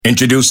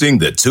Introducing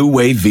the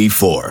Two-Way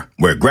V4,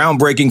 where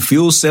groundbreaking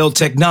fuel cell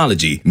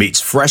technology meets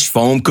fresh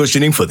foam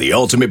cushioning for the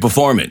ultimate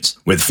performance.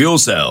 With fuel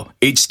cell,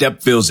 each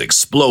step feels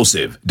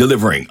explosive,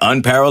 delivering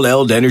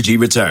unparalleled energy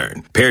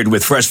return. Paired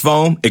with fresh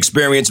foam,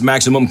 experience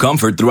maximum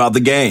comfort throughout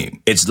the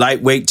game. Its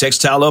lightweight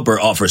textile upper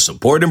offers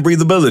support and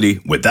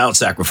breathability without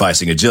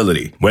sacrificing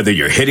agility. Whether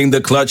you're hitting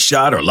the clutch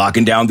shot or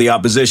locking down the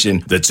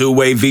opposition, the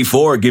Two-Way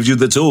V4 gives you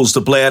the tools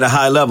to play at a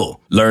high level.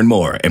 Learn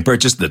more and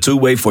purchase the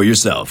Two-Way for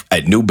yourself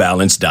at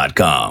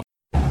newbalance.com.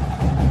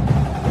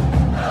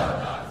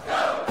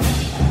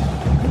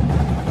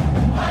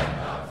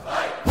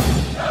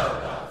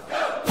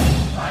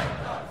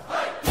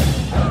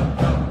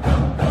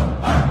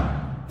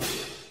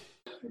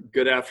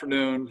 Good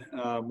afternoon.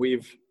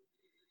 We've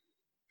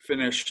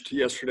finished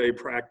yesterday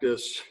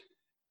practice,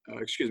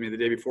 the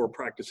day before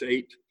practice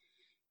 8.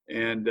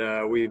 And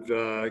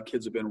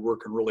kids have been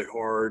working really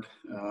hard.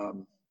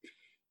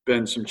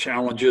 Been some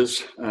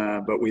challenges,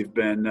 but we've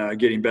been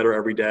getting better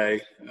every day.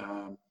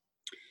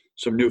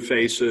 Some new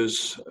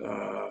faces,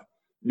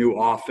 new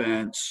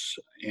offense,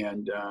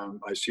 and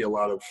I see a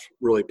lot of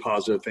really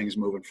positive things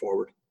moving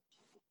forward.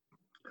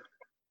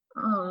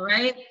 All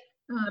right.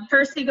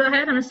 Percy, go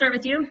ahead. I'm going to start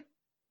with you.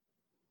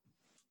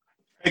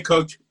 Hey,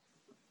 Coach.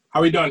 How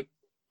are you doing?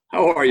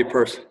 How are you,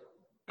 Percy?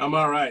 I'm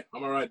all right.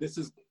 This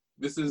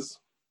is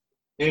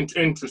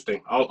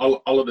interesting.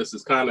 All of this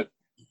is kind of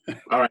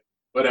all right.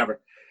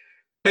 Whatever.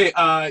 Hey,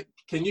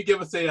 can you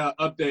give us a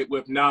update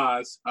with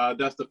Nas?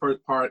 That's the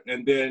first part,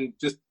 and then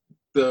just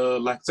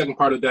the second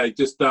part of that.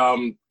 Just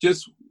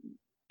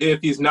if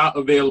he's not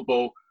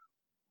available,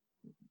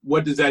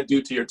 what does that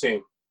do to your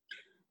team?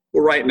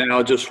 Well, right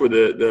now, just for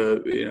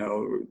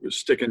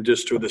sticking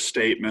just to the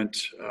statement,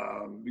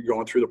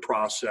 going through the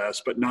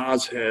process. But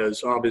Nas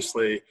has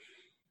obviously,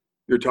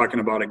 you're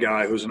talking about a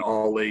guy who's an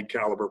all-league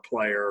caliber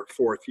player,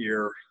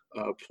 fourth-year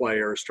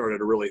player, started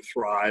to really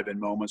thrive in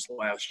moments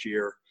last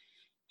year.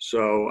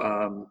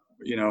 So,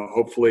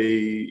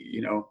 hopefully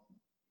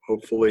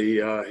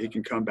he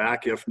can come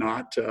back. If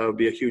not, it'll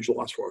be a huge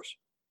loss for us.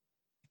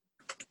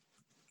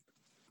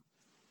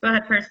 Go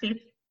ahead,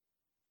 Percy.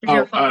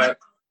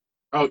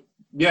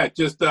 Yeah,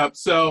 just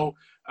so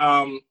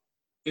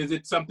is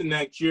it something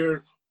that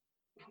you're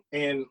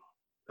and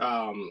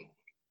I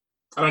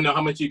don't know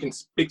how much you can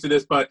speak to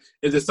this, but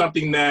is it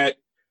something that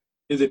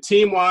is it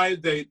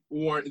team-wide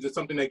or is it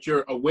something that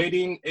you're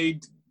awaiting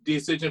a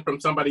decision from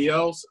somebody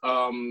else?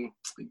 I'm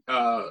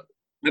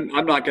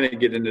not going to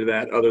get into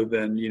that other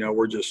than,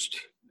 we're just,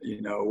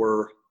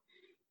 we're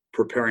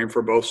preparing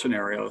for both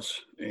scenarios.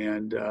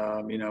 And,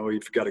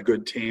 we've got a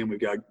good team. We've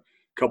got a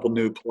couple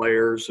new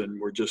players,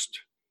 and we're just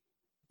 –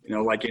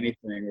 like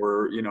anything,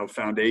 we're,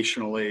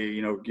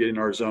 foundationally, getting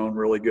our zone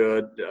really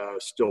good,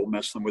 still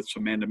messing with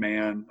some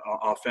man-to-man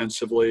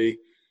offensively.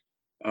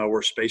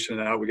 We're spacing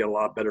it out. We got a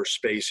lot better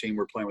spacing.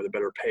 We're playing with a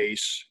better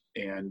pace.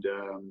 And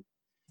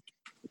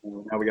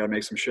now we got to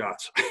make some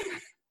shots.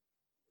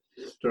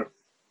 Sure.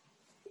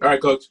 All right,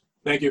 Coach.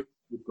 Thank you.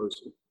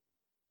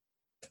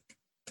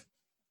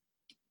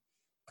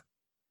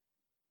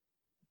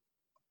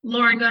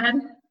 Lauren, go ahead.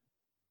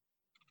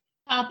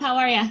 How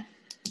are you?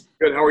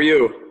 Good. How are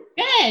you?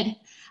 Good.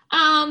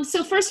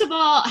 So first of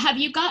all, have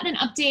you gotten an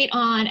update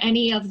on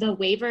any of the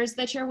waivers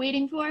that you're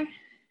waiting for?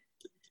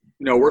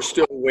 No, we're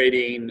still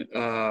waiting.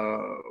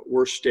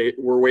 We're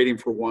waiting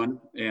for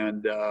one,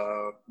 and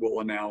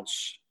we'll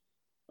announce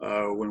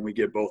when we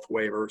get both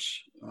waivers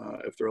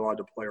if they're allowed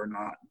to play or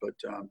not. But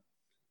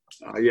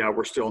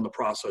we're still in the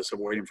process of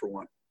waiting for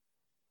one.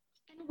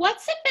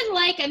 What's it been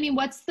like? I mean,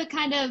 what's the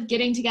kind of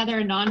getting together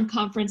a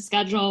non-conference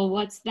schedule?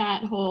 What's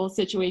that whole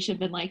situation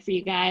been like for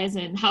you guys,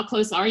 and how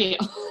close are you?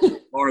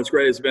 Lauren, it's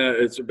great.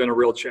 It's been a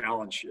real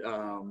challenge.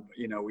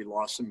 We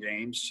lost some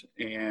games,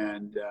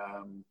 and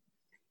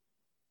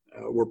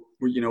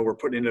we're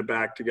putting it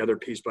back together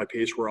piece by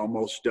piece. We're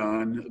almost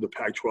done. The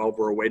Pac-12,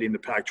 we're awaiting the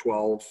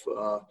Pac-12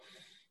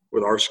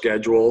 with our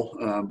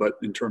schedule, but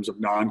in terms of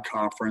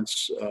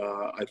non-conference,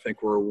 I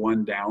think we're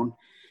one down.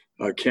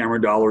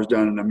 Cameron Dollar's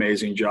done an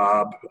amazing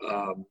job.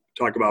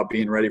 Talk about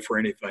being ready for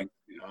anything.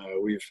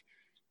 We've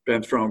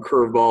been throwing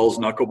curveballs,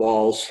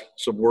 knuckleballs,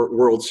 some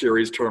World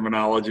Series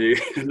terminology,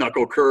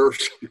 knuckle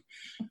curves.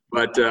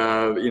 But,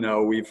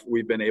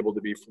 we've been able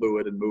to be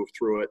fluid and move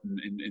through it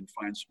and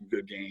find some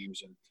good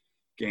games and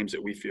games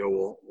that we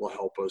feel will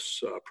help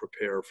us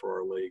prepare for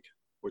our league,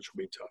 which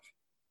will be tough.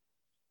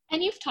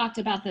 And you've talked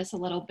about this a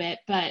little bit,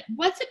 but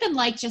what's it been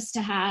like just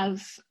to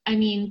have,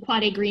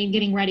 Quade Green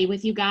getting ready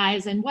with you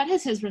guys, and what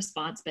has his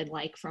response been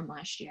like from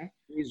last year?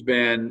 He's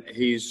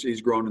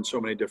grown in so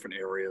many different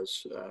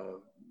areas,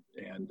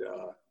 and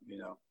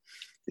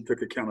he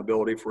took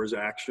accountability for his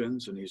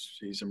actions, and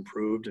he's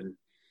improved and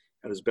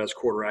had his best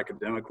quarter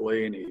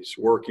academically, and he's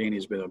working.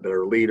 He's been a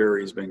better leader.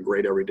 He's been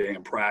great every day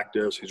in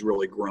practice. He's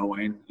really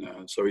growing,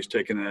 so he's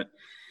taken that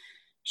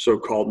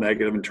so-called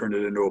negative and turned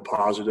it into a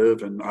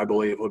positive, and I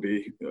believe he'll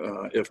be,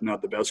 if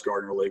not the best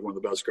guard in the league, one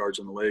of the best guards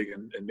in the league,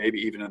 and maybe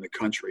even in the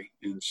country.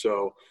 And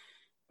so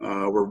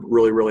we're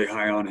really, really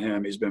high on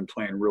him. He's been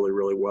playing really,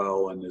 really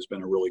well and has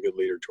been a really good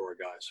leader to our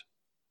guys.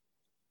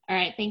 All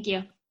right. Thank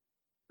you.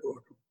 You're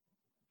welcome.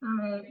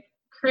 All right.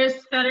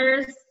 Chris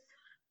Fetters,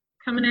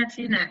 coming at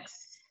you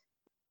next.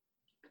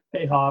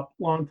 Hey, Hop.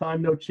 Long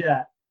time no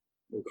chat.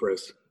 Well,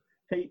 Chris.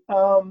 Hey,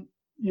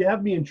 you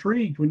have me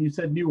intrigued when you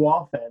said new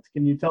offense.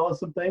 Can you tell us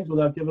some things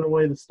without giving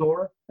away the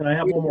store? And I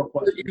have one more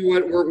question. You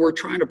know what? We're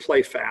trying to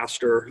play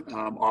faster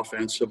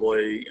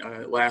offensively.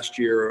 Last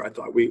year, I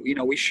thought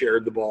we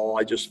shared the ball.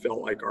 I just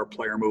felt like our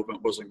player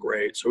movement wasn't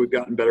great. So we've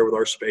gotten better with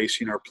our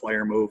spacing, our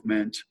player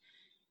movement.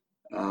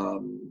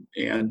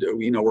 And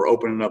we're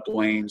opening up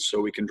lanes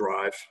so we can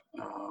drive.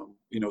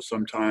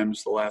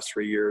 Sometimes the last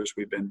 3 years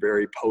we've been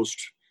very post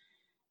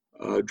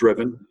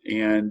driven,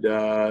 and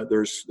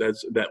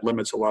that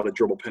limits a lot of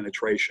dribble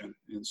penetration.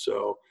 And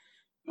so,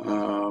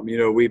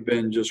 we've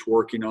been just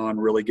working on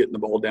really getting the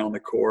ball down the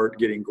court,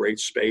 getting great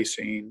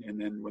spacing, and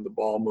then when the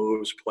ball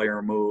moves,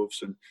 player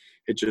moves, and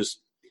it's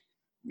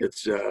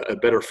a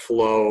better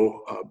flow,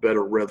 a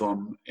better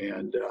rhythm,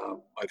 and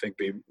I think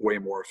be way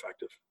more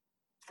effective.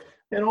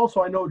 And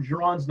also, I know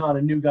Jerron's not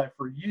a new guy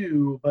for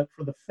you, but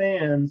for the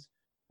fans,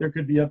 there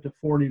could be up to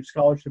 4 new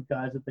scholarship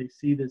guys that they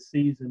see this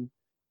season.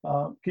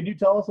 Can you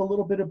tell us a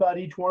little bit about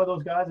each one of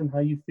those guys and how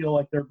you feel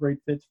like they're great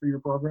fits for your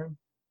program?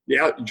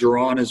 Yeah,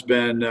 Jerron has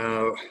been,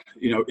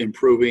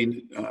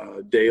 improving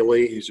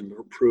daily. He's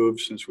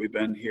improved since we've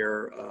been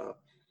here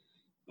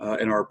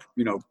in our,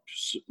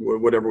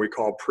 whatever we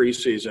call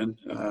preseason.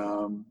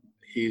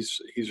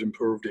 He's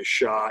improved his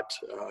shot.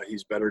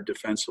 He's better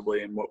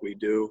defensively in what we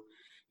do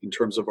in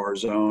terms of our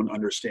zone,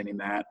 understanding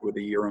that with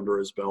a year under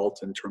his belt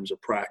in terms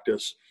of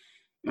practice.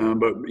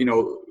 But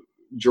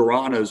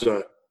Jerron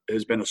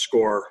has been a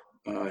scorer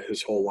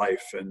his whole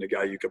life and the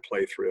guy you could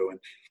play through. And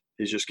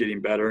he's just getting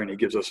better, and he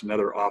gives us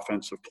another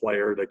offensive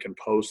player that can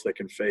post, that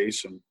can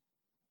face, and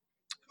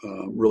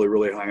really,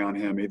 really high on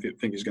him. I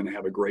think he's going to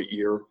have a great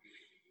year.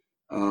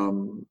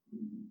 2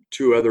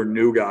 other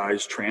new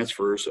guys,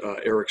 transfers,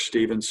 Eric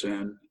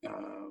Stevenson.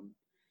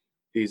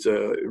 He's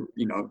a,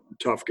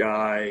 tough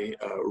guy,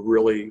 a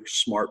really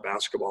smart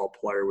basketball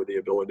player with the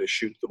ability to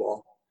shoot the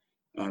ball.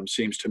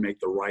 Seems to make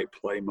the right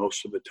play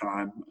most of the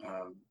time,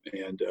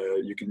 and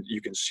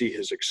you can see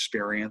his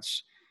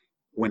experience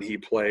when he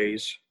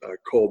plays.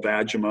 Cole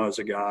Bajema is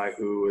a guy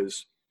who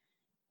is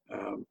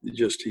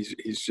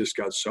he's just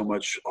got so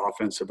much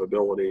offensive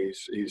ability.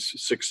 He's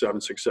 6'7",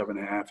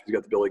 6'7.5". He's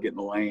got the ability to get in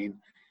the lane.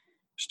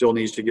 Still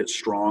needs to get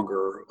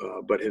stronger,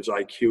 but his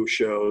IQ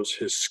shows,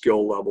 his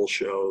skill level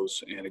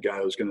shows, and a guy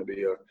who's going to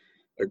be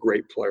a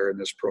great player in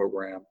this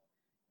program.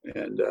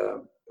 And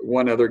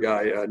one other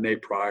guy,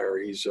 Nate Pryor,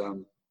 he's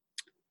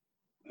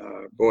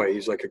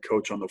he's like a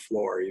coach on the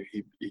floor.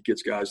 He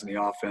gets guys in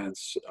the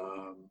offense.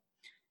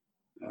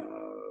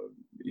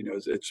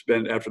 It's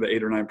been after the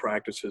 8 or 9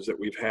 practices that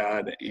we've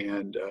had,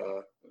 and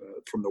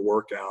from the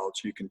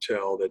workouts, you can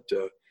tell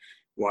that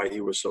why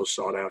he was so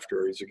sought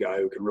after. He's a guy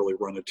who can really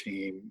run a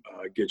team,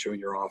 get you in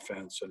your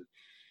offense. And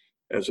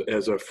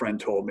as a friend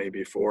told me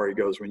before, he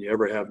goes, when you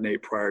ever have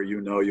Nate Pryor,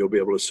 you'll be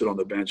able to sit on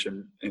the bench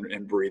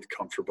and breathe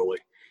comfortably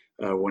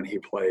when he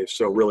plays.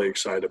 So really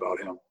excited about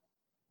him.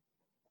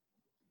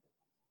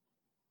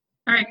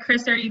 All right,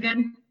 Chris, are you good?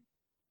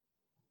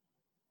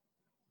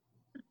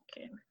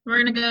 Okay,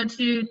 we're going to go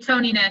to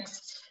Tony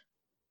next.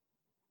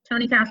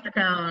 Tony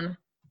Castricone.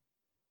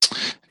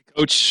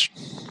 Coach.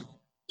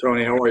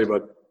 Tony, how are you,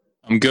 bud?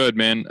 I'm good,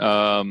 man.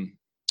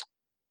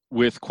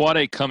 With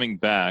Quade coming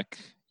back,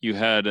 you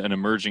had an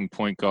emerging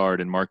point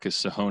guard in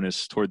Marcus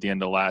Sahonis toward the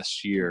end of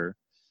last year.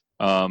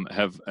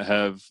 Have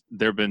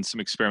there been some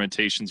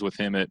experimentations with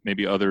him at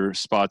maybe other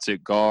spots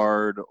at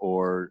guard,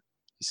 or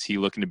is he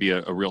looking to be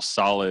a real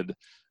solid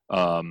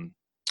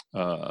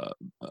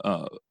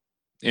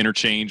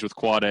interchange with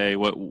Quade?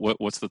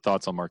 What's the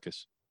thoughts on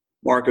Marcus?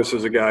 Marcus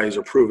is a guy. He's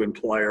a proven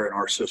player in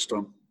our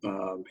system.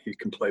 He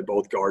can play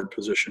both guard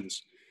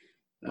positions.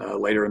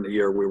 Later in the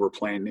year, we were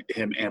playing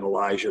him and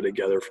Elijah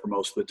together for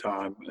most of the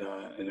time,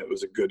 and it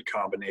was a good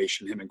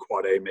combination. Him and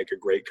Quade make a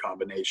great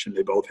combination.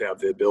 They both have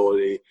the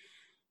ability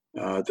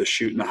to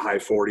shoot in the high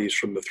 40s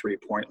from the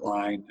three-point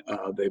line.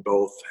 They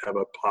both have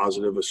a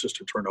positive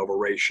assist-to-turnover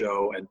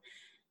ratio, and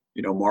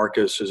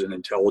Marcus is an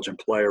intelligent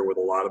player with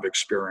a lot of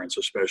experience,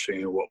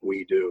 especially in what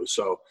we do.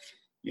 So,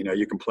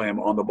 you can play him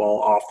on the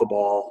ball, off the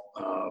ball.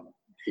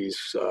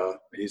 He's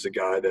a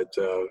guy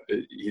that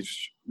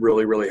he's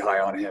really, really high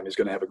on him. He's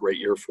going to have a great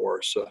year for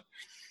us,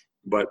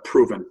 but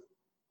proven.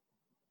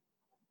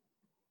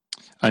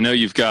 I know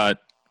you've got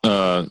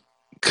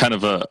kind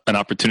of an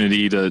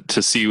opportunity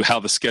to see how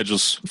the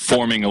schedule's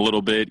forming a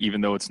little bit,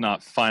 even though it's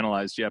not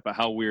finalized yet. But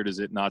how weird is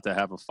it not to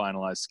have a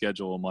finalized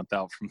schedule a month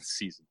out from the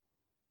season?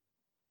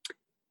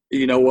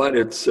 You know what?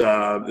 It's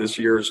this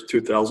year's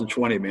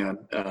 2020, man.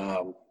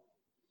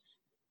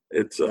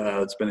 It's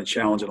been a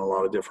challenge in a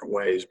lot of different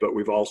ways, but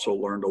we've also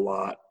learned a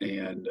lot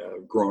and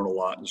grown a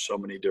lot in so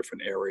many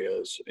different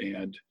areas.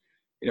 And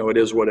it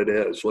is what it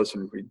is.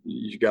 Listen,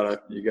 you gotta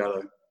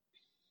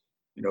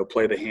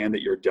play the hand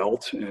that you're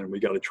dealt, and we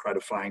got to try to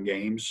find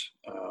games.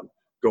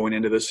 going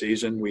into the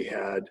season, we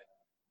had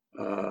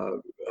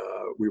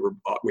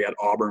we had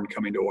Auburn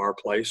coming to our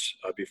place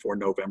before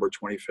November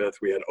 25th.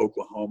 We had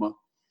Oklahoma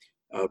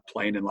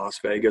playing in Las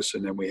Vegas,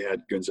 and then we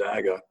had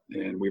Gonzaga,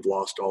 and we've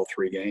lost all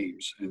 3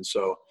 games. And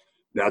so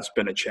that's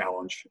been a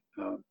challenge.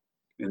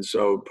 And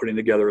so putting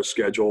together a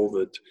schedule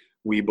that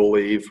we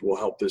believe will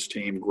help this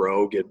team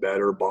grow, get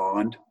better,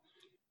 bond,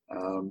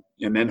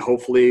 and then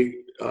hopefully,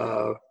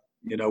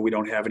 we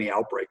don't have any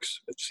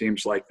outbreaks. It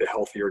seems like the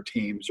healthier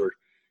teams are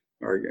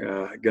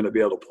going to be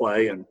able to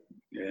play and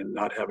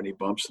not have any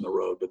bumps in the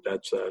road. But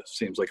that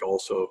seems like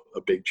also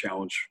a big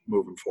challenge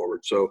moving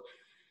forward. So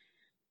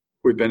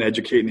we've been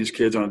educating these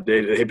kids on a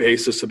day-to-day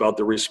basis about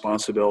the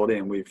responsibility,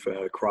 and we've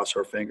crossed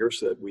our fingers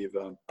that we've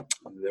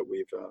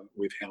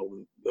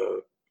handled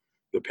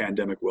the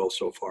pandemic well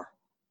so far.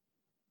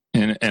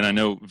 And I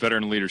know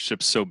veteran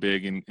leadership's so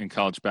big in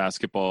college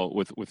basketball.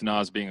 With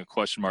Naz being a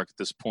question mark at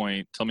this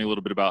point, tell me a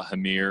little bit about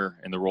Hamir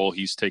and the role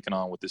he's taken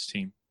on with this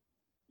team.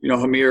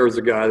 Hamir is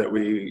a guy that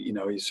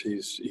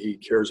he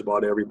cares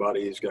about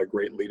everybody. He's got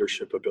great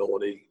leadership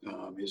ability.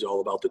 He's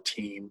all about the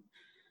team.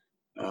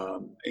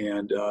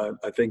 And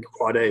I think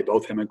Quade,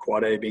 both him and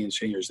Quade being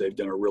seniors, they've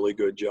done a really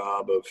good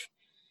job of,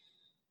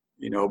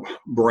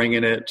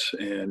 bringing it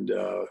and,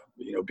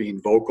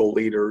 being vocal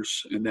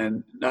leaders. And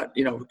then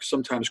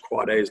sometimes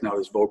Quade is not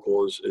as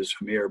vocal as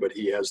Hamir, but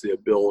he has the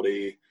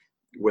ability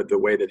with the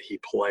way that he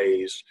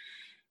plays,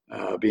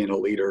 being a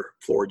leader,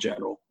 floor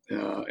general.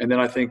 And then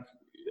I think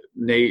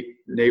Nate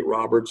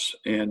Roberts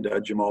and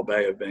Jamal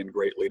Bey have been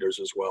great leaders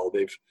as well.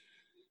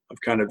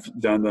 I've kind of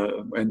done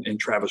and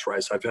Travis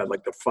Rice, I've had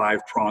like the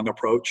 5-prong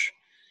approach.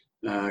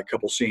 A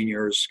couple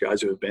seniors,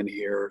 guys who have been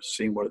here,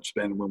 seen what it's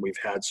been when we've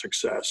had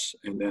success,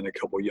 and then a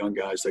couple young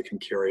guys that can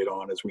carry it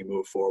on as we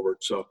move forward.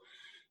 So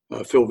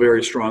I feel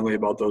very strongly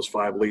about those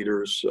 5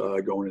 leaders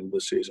going into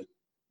the season.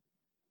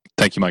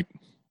 Thank you, Mike.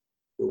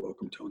 You're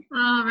welcome, Tony.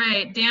 All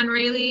right, Dan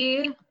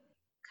Rayleigh,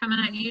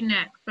 coming at you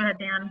next. Go ahead,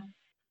 Dan.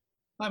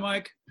 Hi,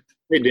 Mike.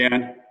 Hey,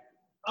 Dan.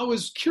 I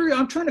was curious.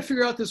 I'm trying to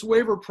figure out this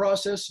waiver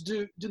process.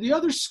 Do the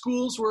other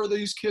schools where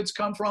these kids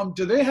come from,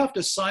 do they have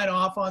to sign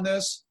off on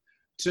this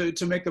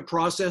to make the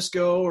process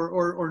go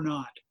or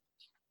not?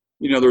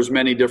 There's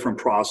many different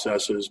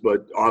processes,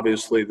 but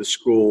obviously the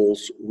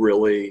schools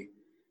really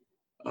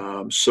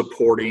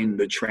supporting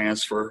the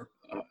transfer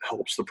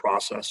helps the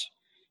process.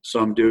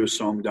 Some do,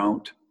 some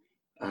don't.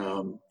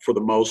 For the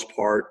most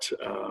part,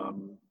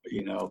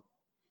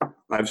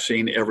 I've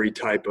seen every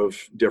type of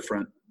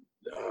different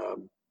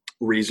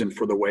reason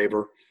for the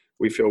waiver.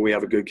 We feel we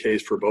have a good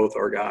case for both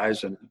our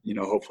guys, and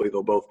hopefully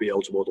they'll both be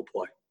eligible to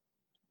play.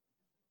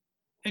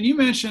 And you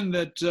mentioned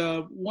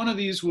that one of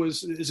these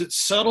is it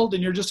settled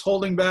and you're just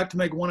holding back to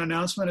make one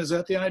announcement? Is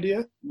that the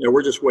idea? Yeah,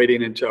 we're just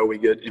waiting until we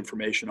get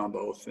information on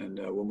both, and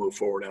we'll move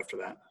forward after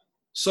that.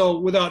 So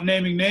without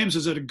naming names,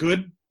 is it a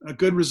good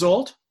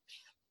result?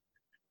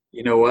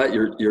 You know what?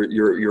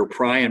 You're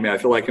prying me. I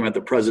feel like I'm at the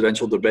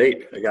presidential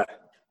debate.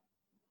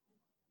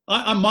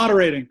 I'm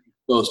moderating.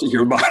 Oh, so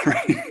you're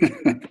moderating.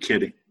 I'm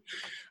kidding.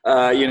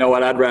 You know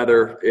what? I'd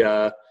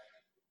rather.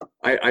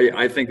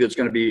 I think it's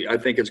going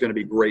to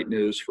be great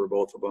news for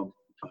both of them.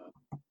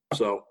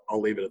 So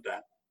I'll leave it at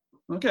that.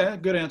 Okay,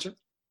 good answer.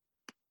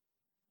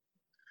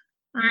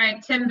 All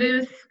right, Tim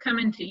Booth,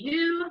 coming to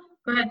you.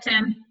 Go ahead,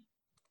 Tim.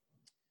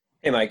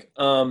 Hey, Mike.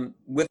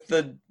 With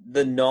the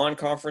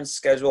non-conference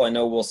schedule, I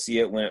know we'll see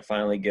it when it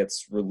finally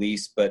gets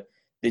released, but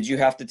did you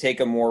have to take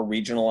a more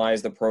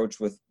regionalized approach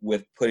with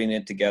putting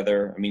it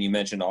together? I mean, you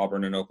mentioned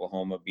Auburn and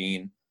Oklahoma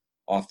being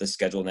off the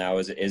schedule now.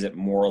 Is it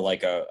more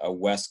like a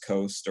West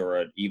Coast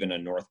or even a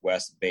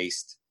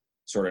Northwest-based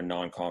sort of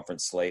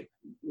non-conference slate?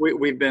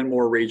 We've been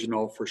more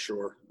regional for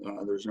sure.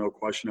 There's no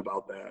question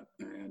about that.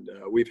 And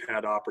we've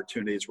had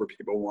opportunities where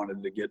people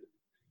wanted to get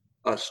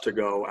us to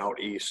go out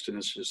east, and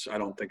it's just, I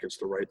don't think it's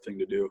the right thing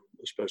to do,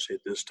 especially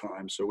at this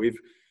time. So we've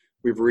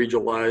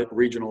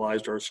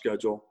regionalized our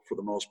schedule for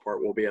the most part.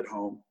 We'll be at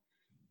home.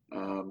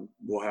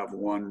 We'll have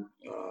one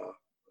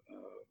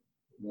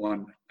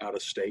out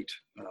of state,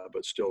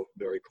 but still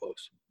very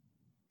close.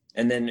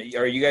 And then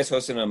are you guys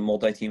hosting a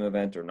multi-team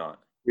event or not?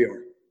 We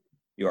are.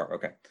 You are,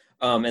 okay.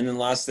 And then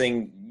last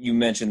thing, you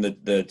mentioned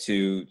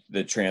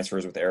the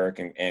transfers with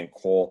Eric and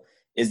Cole.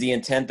 Is the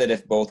intent that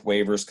if both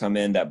waivers come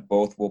in, that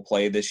both will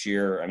play this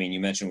year? I mean, you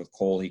mentioned with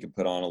Cole, he could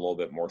put on a little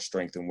bit more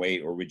strength and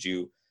weight, or would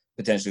you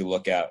potentially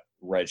look at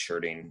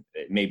redshirting,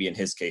 maybe in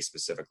his case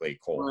specifically,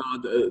 Cole?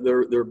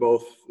 They're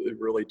both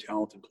really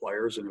talented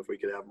players, and if we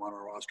could have them on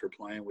our roster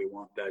playing, we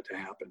want that to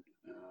happen.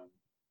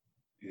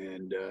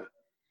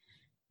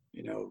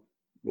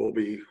 We'll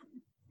be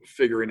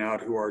figuring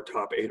out who our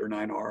top 8 or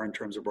 9 are in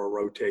terms of our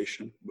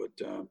rotation, but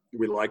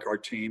we like our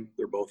team.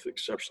 They're both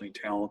exceptionally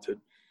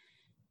talented.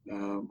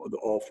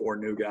 All 4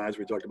 new guys,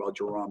 we talked about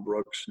Jerron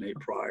Brooks, Nate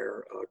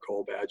Pryor,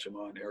 Cole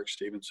Badgema, and Eric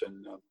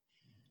Stevenson,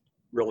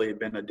 really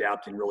been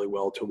adapting really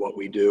well to what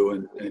we do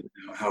and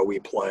how we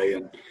play,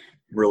 and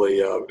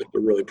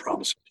really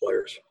promising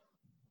players.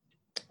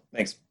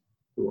 Thanks.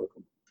 You're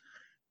welcome.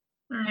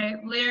 All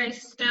right, Larry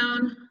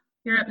Stone,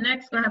 you're up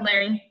next. Go ahead,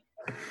 Larry.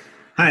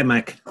 Hi,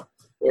 Mike.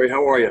 Corey,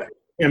 how are you?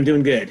 I'm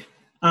doing good.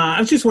 I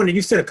was just wondering,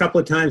 you said a couple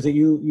of times that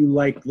you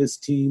like this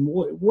team.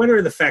 What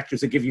are the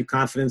factors that give you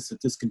confidence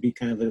that this could be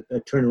kind of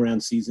a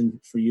turnaround season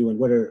for you, and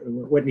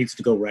what needs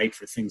to go right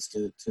for things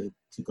to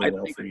go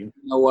well for you?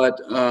 You know what?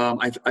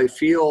 I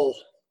feel,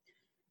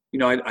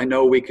 I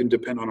know we can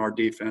depend on our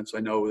defense. I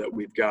know that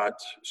we've got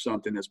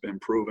something that's been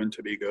proven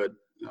to be good.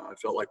 I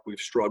felt like we've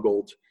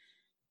struggled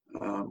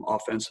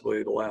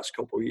offensively the last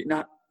couple of years.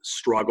 Not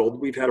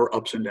struggled. We've had our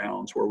ups and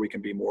downs where we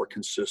can be more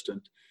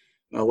consistent.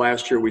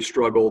 Last year we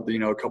struggled,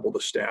 a couple of the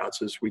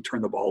stats is we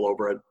turned the ball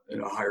over at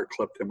a higher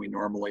clip than we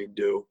normally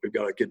do. We've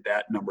got to get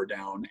that number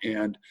down.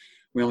 And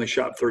we only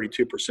shot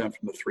 32% from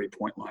the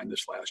 3-point line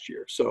this last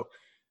year. So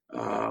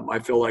I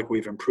feel like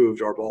we've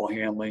improved our ball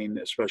handling,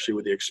 especially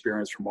with the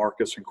experience from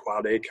Marcus and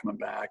Quade coming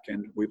back.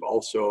 And we've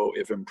also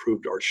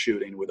improved our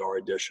shooting with our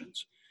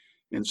additions.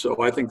 And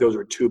so I think those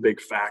are two big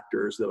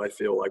factors that I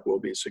feel like will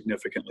be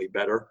significantly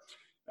better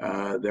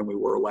than we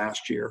were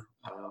last year.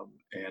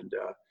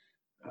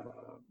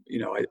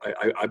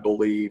 I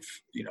believe,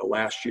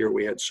 last year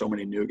we had so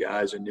many new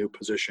guys in new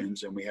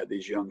positions and we had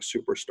these young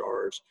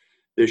superstars.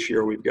 This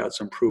year we've got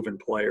some proven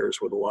players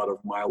with a lot of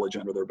mileage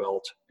under their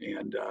belt,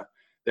 and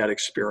that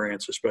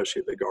experience,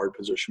 especially at the guard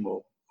position,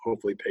 will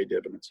hopefully pay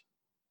dividends.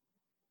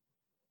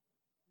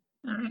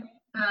 All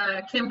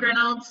right. Kim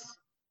Reynolds.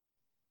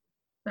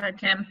 Go ahead,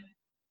 Kim.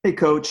 Hey,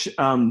 Coach.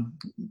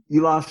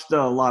 You lost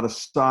a lot of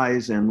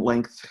size and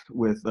length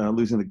with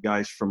losing the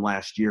guys from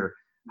last year.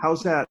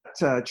 How's that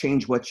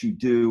change what you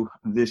do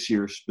this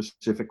year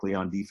specifically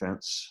on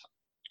defense?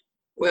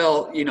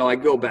 Well, I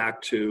go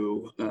back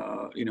to,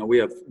 we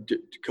have a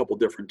couple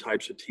different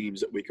types of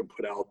teams that we can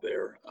put out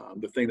there.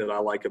 The thing that I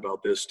like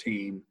about this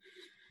team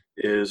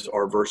is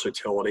our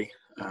versatility.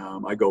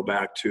 I go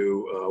back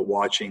to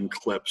watching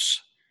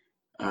clips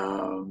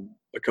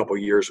a couple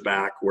years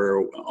back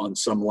where on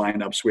some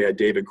lineups we had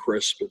David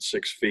Crisp at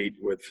 6 feet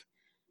with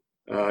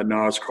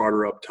Nas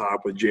Carter up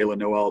top, with Jalen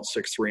Noel at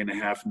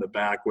 6'3.5" in the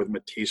back, with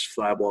Matisse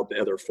Thybulle at the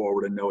other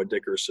forward and Noah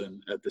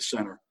Dickerson at the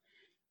center.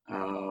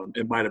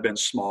 It might have been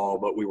small,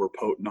 but we were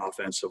potent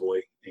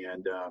offensively.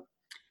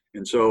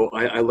 And so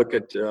I look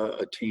at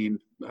a team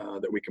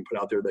that we can put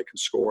out there that can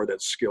score,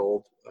 that's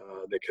skilled,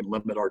 that can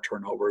limit our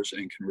turnovers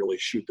and can really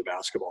shoot the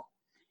basketball.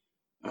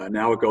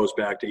 Now it goes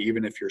back to,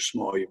 even if you're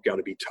small, you've got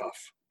to be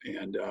tough.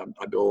 And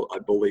I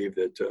believe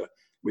that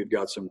we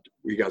got some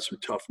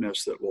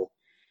toughness that will,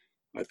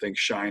 I think,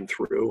 shine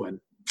through. And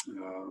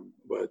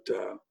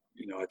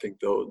I think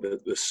though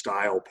the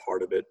style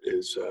part of it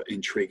is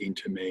intriguing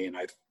to me, and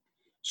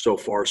so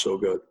far so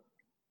good.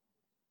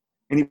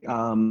 Any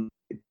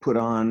put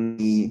on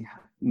the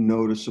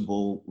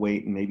noticeable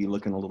weight and maybe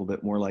looking a little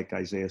bit more like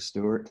Isaiah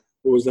Stewart?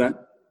 What was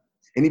that?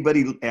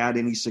 Anybody add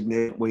any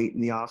significant weight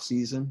in the off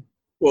season?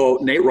 Well,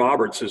 Nate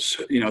Roberts is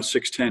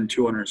 6'10",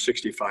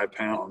 265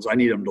 pounds. I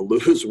need him to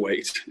lose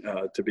weight.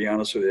 To be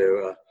honest with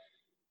you,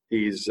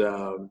 he's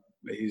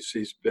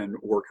been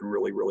working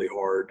really, really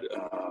hard,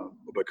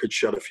 but could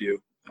shed a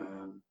few.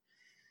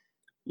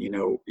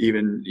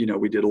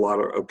 We did a lot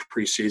of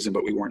preseason,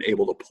 but we weren't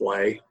able to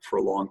play for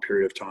a long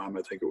period of time.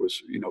 I think it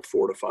was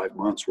 4 to 5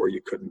 months where you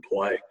couldn't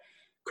play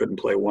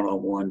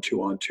 1-on-1,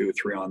 2-on-2,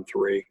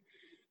 3-on-3.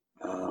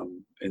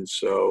 And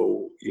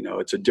so,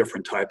 it's a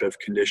different type of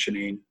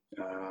conditioning.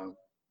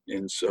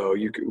 And so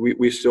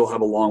we still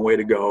have a long way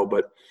to go,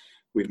 but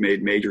we've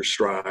made major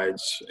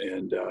strides,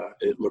 and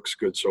it looks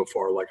good so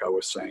far, like I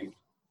was saying.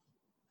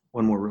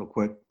 One more real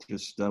quick,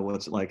 just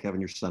what's it like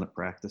having your son at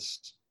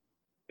practice?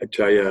 I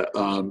tell you,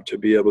 to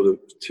be able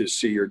to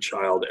see your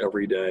child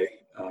every day,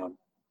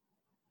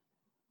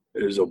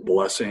 it is a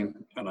blessing,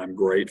 and I'm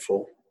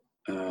grateful.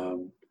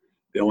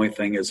 The only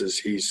thing is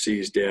he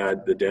sees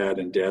dad the dad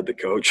and dad the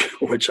coach,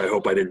 which I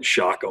hope I didn't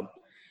shock him.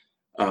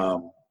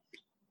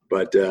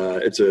 But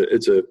it's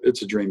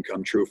a dream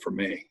come true for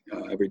me.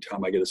 Every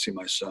time I get to see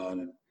my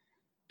son and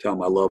tell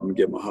him I love him and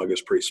give him a hug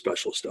is pretty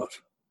special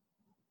stuff.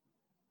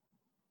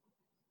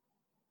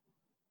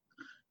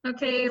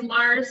 Okay,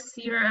 Lars,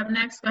 you're up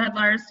next. Go ahead,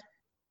 Lars.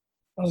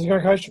 How's it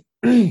going, Coach?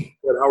 Good.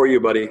 How are you,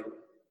 buddy?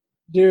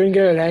 Doing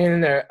good, hanging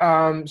in there.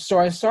 So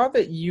I saw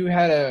that you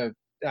had an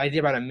idea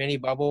about a mini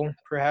bubble,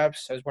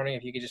 perhaps. I was wondering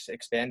if you could just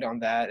expand on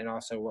that, and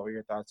also what were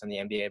your thoughts on the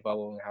NBA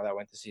bubble and how that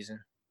went this season?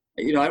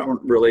 I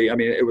don't really.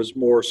 It was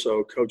more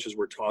so coaches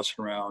were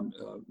tossing around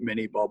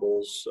mini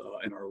bubbles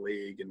in our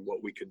league and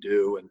what we could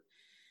do and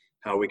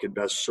how we could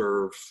best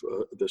serve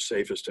the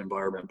safest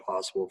environment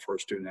possible for our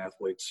student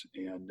athletes.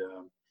 And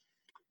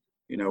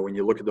when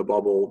you look at the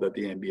bubble that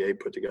the NBA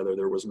put together,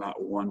 there was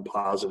not one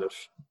positive.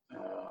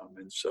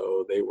 And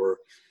so they were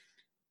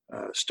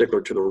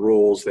stickler to the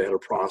rules. They had a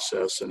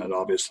process, and it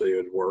obviously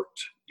had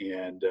worked.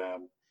 And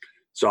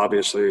it's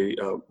obviously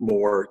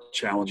more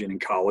challenging in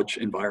college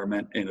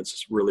environment, and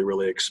it's really,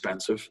 really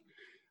expensive.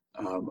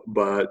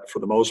 But for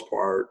the most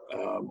part,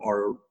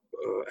 our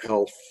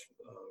health,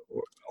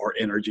 our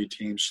energy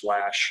team /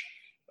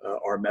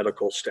 our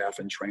medical staff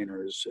and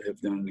trainers have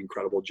done an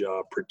incredible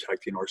job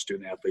protecting our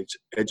student athletes,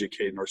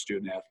 educating our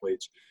student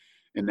athletes,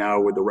 And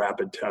now with the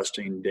rapid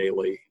testing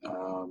daily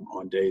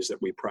on days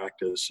that we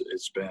practice,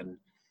 it's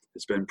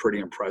been pretty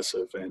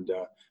impressive. And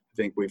I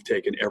think we've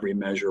taken every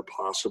measure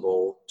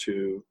possible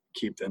to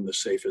keep them the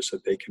safest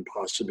that they can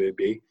possibly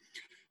be.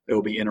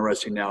 It'll be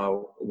interesting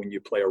now when you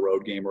play a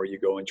road game or you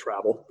go and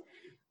travel.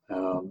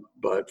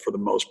 But for the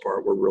most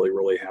part, we're really,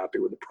 really happy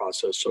with the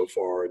process so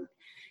far. And,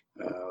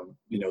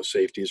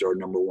 safety is our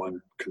number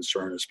one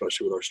concern,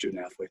 especially with our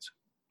student athletes.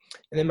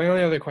 And then my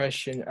only other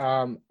question,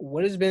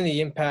 what has been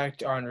the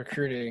impact on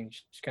recruiting?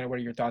 Just kind of what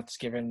are your thoughts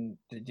given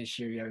that this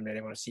year you haven't been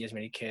able to see as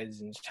many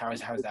kids, and how's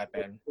that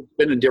been? It's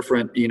been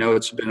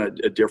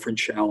a different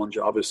challenge.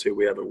 Obviously,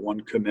 we have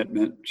one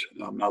commitment.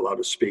 I'm not allowed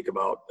to speak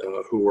about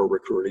who we're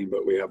recruiting,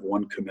 but we have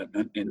one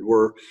commitment, and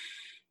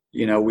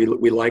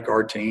we like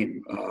our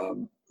team.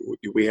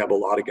 We have a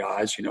lot of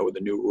guys, with the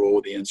new rule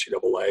of the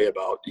NCAA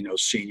about,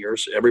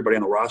 seniors. Everybody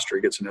on the roster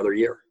gets another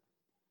year.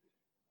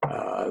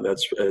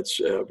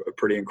 It's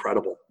pretty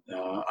incredible.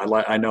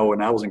 I know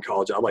when I was in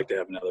college, I'd like to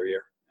have another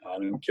year. I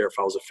don't care if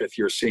I was a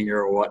fifth-year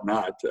senior or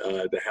whatnot.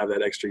 To have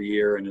that extra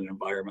year in an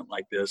environment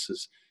like this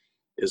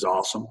is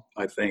awesome.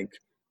 I think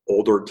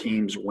older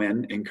teams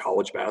win in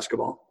college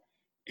basketball,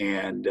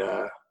 and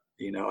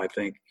I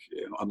think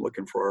I'm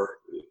looking for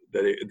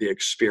the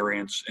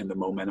experience and the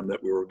momentum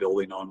that we were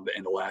building on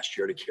in the last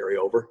year to carry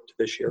over to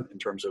this year in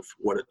terms of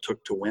what it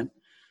took to win,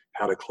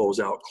 how to close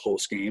out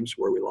close games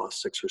where we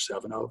lost 6 or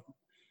 7 of them.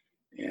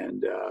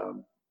 And,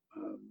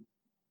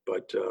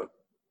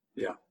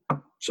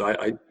 so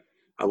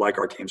I like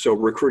our team. So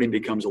recruiting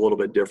becomes a little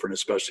bit different,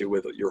 especially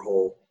with your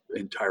whole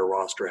entire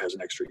roster has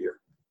an extra year.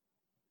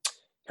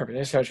 Perfect.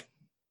 Thanks, Coach.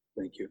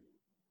 Thank you.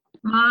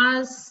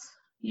 Maz,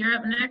 you're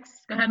up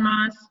next. Go ahead,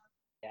 Maz.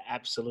 Yeah,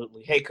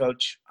 absolutely. Hey,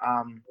 Coach.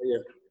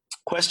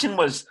 Question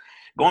was,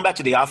 going back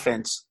to the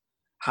offense,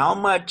 how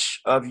much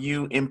of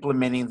you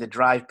implementing the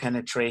drive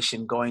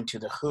penetration, going to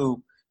the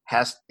hoop,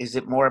 is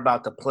it more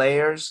about the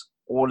players,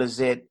 or is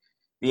it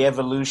the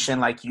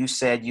evolution? Like you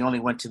said, you only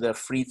went to the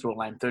free throw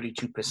line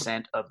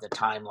 32% of the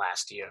time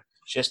last year.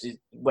 Just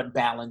what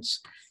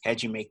balance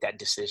had you make that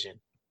decision?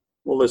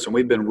 Well, listen,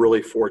 we've been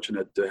really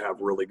fortunate to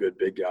have really good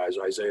big guys.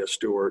 Isaiah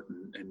Stewart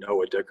and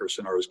Noah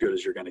Dickerson are as good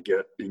as you're going to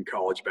get in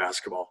college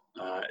basketball,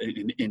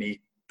 in any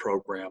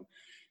program.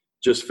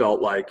 Just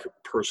felt like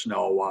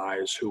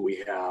personnel-wise, who we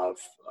have,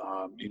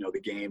 the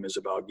game is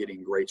about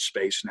getting great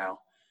space now.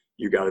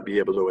 You got to be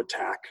able to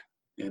attack,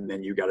 and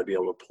then you got to be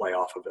able to play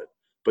off of it.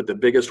 But the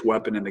biggest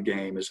weapon in the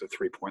game is the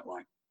three-point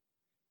line.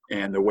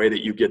 And the way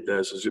that you get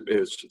this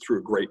is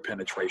through great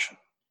penetration,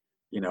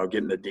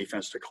 getting the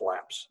defense to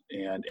collapse.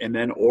 And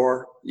then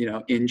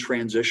in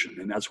transition.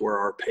 And that's where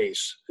our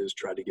pace is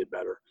trying to get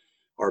better.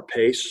 Our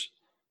pace,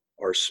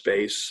 our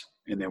space,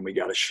 and then we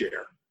got to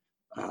share.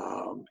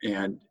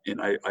 And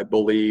I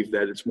believe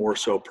that it's more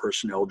so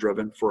personnel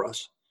driven for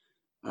us.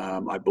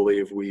 I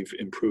believe we've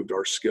improved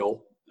our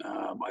skill.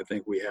 I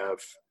think we have,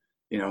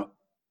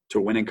 to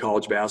win in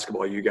college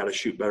basketball, you got to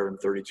shoot better than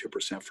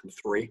 32% from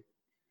three.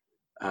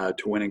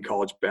 To win in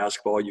college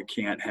basketball, you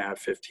can't have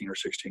 15 or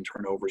 16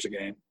 turnovers a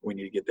game. We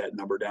need to get that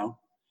number down.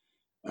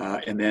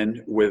 And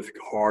then with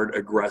hard,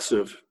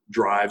 aggressive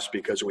drives,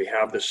 because we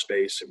have the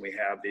space and we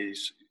have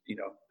these,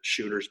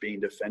 shooters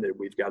being defended,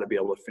 we've got to be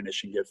able to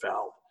finish and get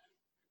fouled.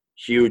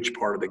 Huge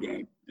part of the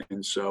game.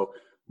 And so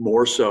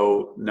more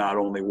so not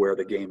only where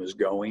the game is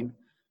going,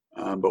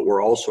 but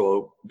we're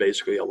also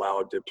basically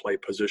allowed to play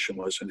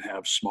positionless and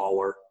have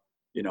smaller,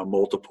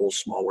 multiple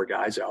smaller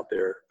guys out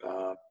there,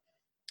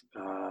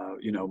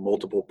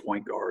 multiple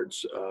point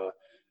guards,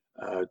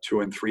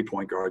 2 and 3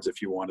 point guards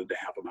if you wanted to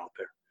have them out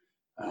there.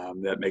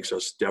 That makes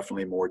us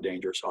definitely more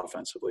dangerous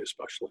offensively,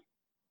 especially.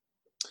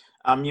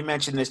 You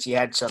mentioned this, you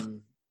had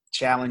some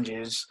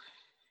challenges,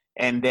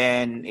 and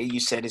then you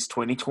said it's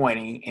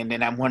 2020, and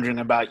then I'm wondering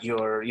about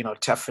your,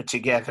 tougher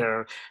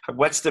together.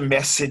 What's the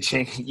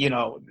messaging,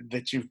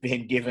 that you've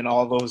been given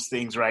all those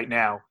things right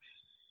now?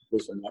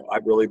 Listen, I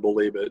really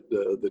believe it.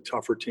 The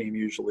tougher team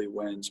usually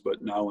wins,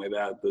 but not only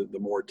that, the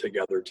more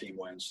together team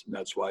wins. And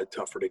that's why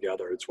tougher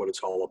together. It's what it's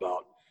all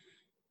about.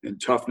 In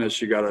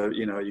toughness, you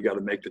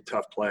gotta make the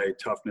tough play.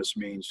 Toughness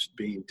means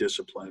being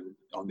disciplined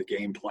on the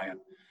game plan,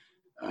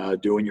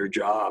 doing your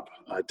job.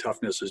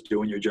 Toughness is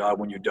doing your job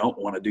when you don't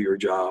want to do your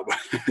job.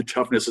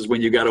 Toughness is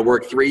when you got to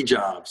work 3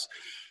 jobs.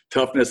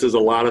 Toughness is a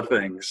lot of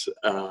things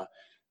that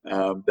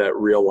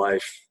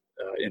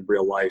in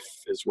real life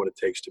is what it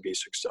takes to be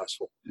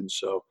successful. And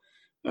so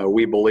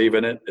we believe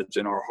in it. It's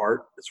in our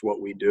heart. It's what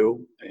we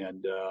do.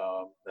 And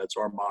that's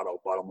our motto,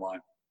 bottom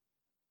line.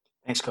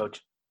 Thanks,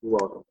 Coach. You're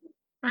welcome.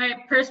 All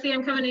right, Percy,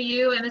 I'm coming to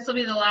you, and this will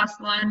be the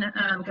last one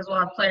because we'll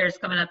have players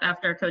coming up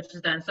after Coach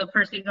is done. So,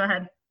 Percy, go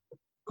ahead.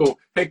 Cool.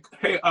 Hey,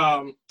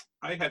 I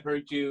had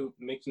heard you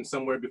mention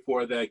somewhere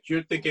before that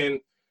you're thinking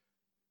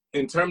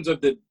in terms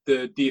of the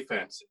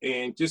defense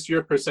and just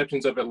your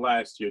perceptions of it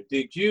last year.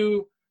 Did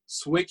you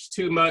switch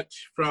too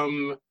much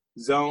from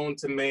zone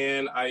to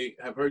man? I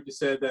have heard you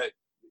say that,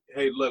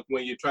 hey, look,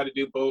 when you try to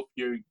do both,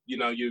 you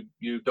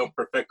don't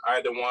perfect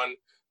either one.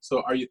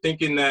 So are you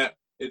thinking that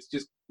it's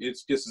just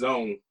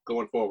zone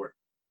going forward?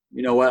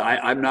 You know what?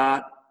 I'm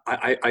not.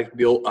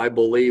 I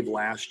believe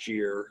last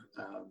year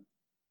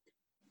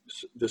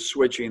the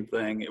switching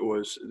thing. It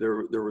was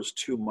there. There was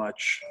too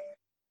much.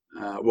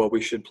 Well,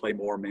 we should play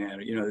more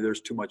man. You know,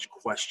 there's too much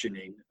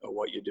questioning of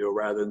what you do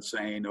rather than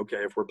saying,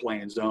 okay, if we're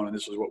playing zone and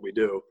this is what we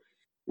do,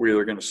 we're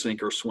either going to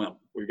sink or swim.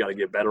 We've got to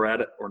get better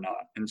at it or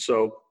not. And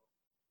so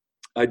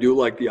I do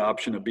like the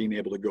option of being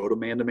able to go to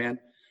man-to-man.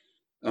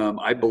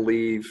 I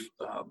believe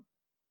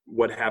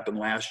what happened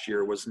last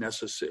year was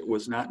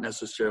not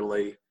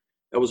necessarily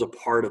 – that was a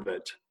part of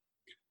it.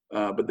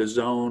 But the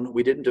zone,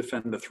 we didn't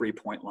defend the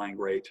three-point line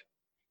great.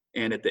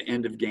 And at the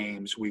end of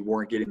games, we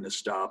weren't getting the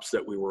stops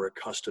that we were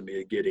accustomed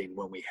to getting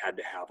when we had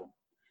to have them.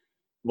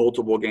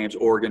 Multiple games,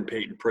 Oregon,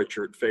 Peyton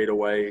Pritchard, fade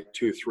away,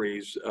 2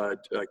 threes,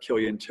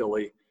 Killian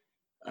Tilly.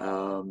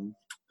 And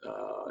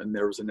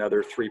there was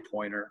another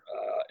three-pointer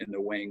in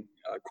the wing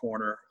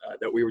corner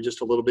that we were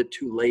just a little bit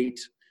too late.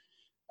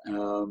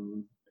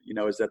 You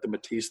know, is that the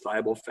Matisse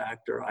Thybulle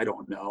factor? I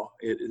don't know.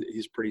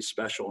 He's pretty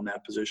special in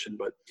that position.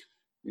 But,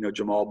 you know,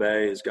 Jamal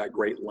Bey has got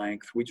great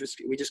length. We just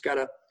got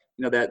to –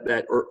 you know,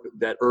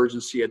 that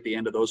urgency at the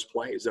end of those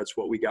plays. That's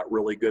what we got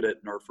really good at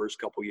in our first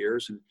couple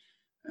years.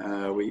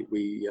 And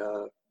we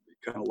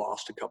kind of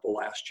lost a couple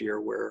last year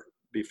where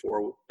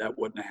before that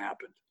wouldn't have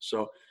happened.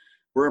 So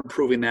we're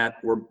improving that.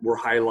 We're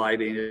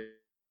highlighting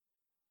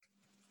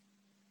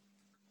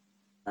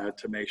it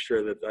to make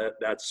sure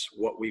that's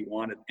what we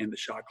want in the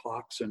shot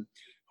clocks. And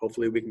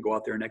hopefully we can go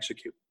out there and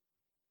execute.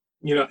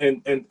 You know,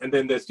 and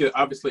then there's just,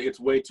 obviously it's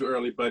way too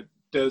early, but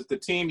does the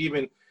team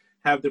even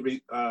have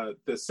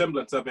the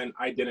semblance of an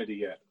identity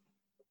yet?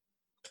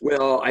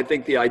 Well, I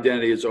think the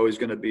identity is always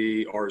going to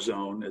be our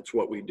zone. It's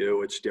what we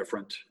do. It's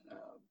different.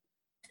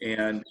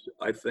 And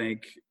I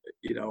think,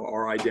 you know,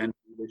 our identity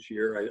this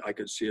year, I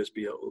could see us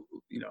be,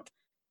 you know,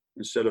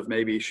 instead of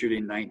maybe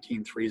shooting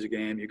 19 threes a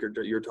game,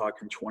 you're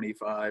talking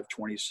 25,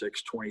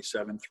 26,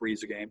 27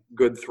 threes a game,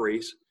 good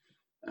threes,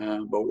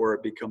 but where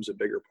it becomes a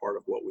bigger part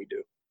of what we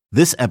do.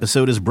 This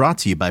episode is brought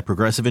to you by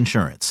Progressive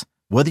Insurance.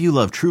 Whether you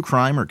love true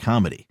crime or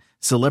comedy,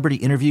 celebrity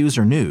interviews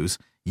or news,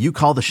 you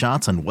call the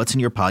shots on what's in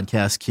your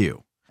podcast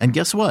queue. And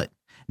guess what?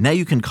 Now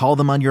you can call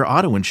them on your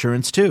auto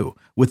insurance too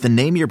with the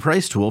Name Your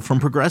Price tool from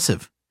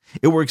Progressive.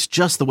 It works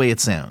just the way it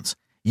sounds.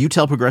 You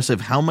tell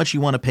Progressive how much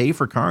you want to pay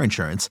for car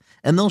insurance,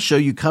 and they'll show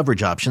you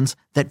coverage options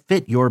that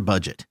fit your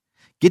budget.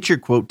 Get your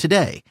quote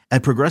today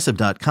at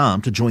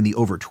Progressive.com to join the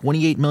over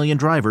 28 million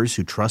drivers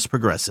who trust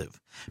Progressive.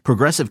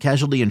 Progressive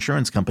Casualty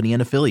Insurance Company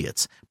and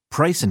Affiliates.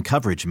 Price and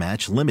coverage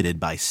match limited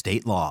by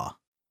state law.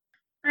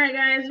 All right,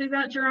 guys, we've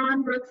got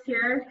Jerron Brooks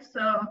here,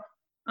 so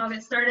I'll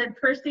get started.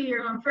 Percy,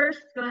 you're on first.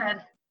 Go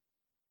ahead.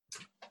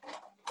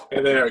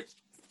 Hey there.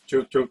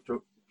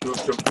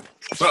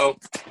 Uh-oh.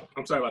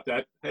 I'm sorry about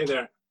that. Hey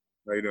there.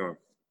 How you doing?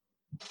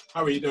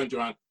 How are you doing,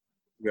 Jerron?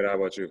 Good. How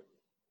about you?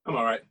 I'm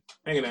all right.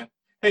 Hanging in.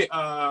 Hey,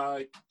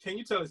 can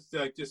you tell us,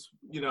 just,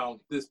 you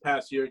know, this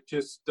past year,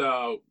 just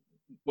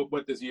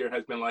what this year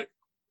has been like?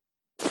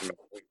 It's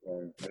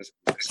all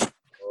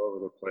over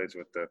the place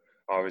with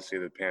obviously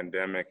the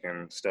pandemic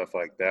and stuff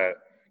like that.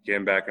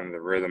 Getting back into the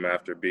rhythm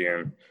after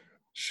being,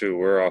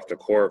 we're off the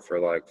court for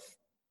like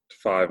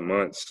 5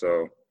 months.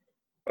 So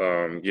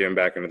getting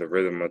back into the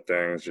rhythm of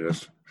things,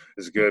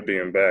 it's good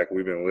being back.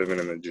 We've been living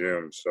in the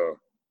gym, so.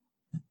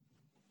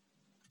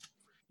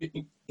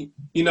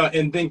 You know,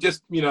 and then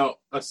just, you know,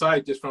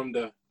 aside just from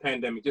the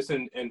pandemic, just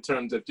in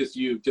terms of just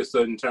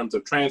in terms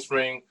of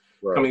transferring,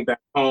 right, coming back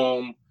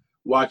home,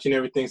 watching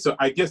everything. So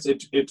I guess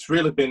it's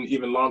really been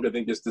even longer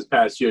than just this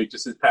past year,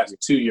 just this past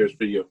 2 years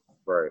for you.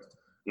 Right.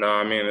 No,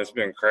 I mean, it's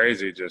been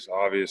crazy, just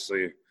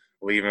obviously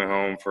leaving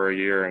home for a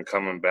year and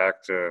coming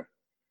back to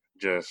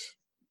just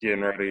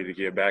getting ready to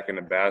get back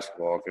into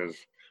basketball, because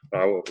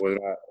I was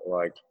not,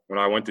 like, when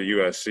I went to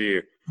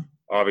USC,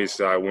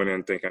 obviously I went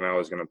in thinking I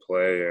was going to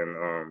play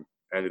and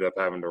ended up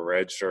having to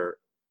redshirt.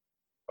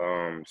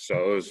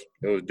 So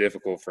it was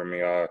difficult for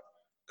me. I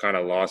kind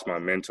of lost my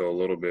mental a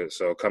little bit.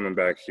 So coming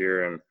back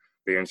here and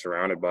being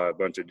surrounded by a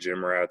bunch of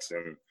gym rats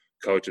and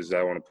coaches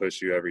that want to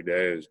push you every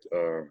day is,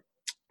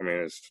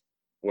 it's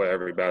what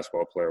every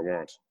basketball player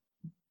wants.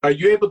 Are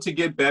you able to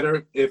get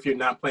better if you're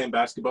not playing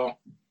basketball?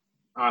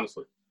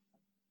 Honestly.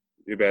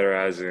 You better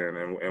as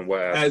in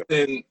what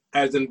aspect?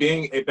 As in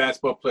being a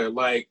basketball player.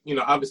 Like, you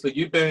know, obviously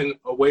you've been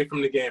away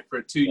from the game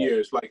for 2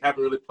 years, like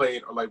haven't really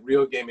played or like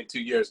real game in 2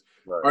 years.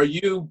 Right. Are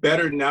you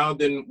better now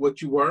than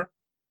what you were?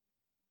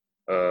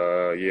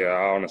 Yeah,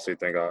 I honestly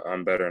think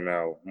I'm better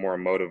now, more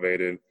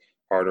motivated,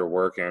 harder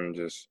working,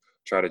 just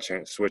try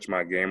to switch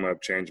my game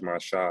up, change my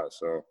shot.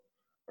 So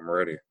I'm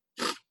ready.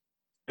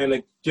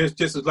 And just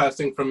the last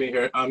thing from me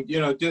here,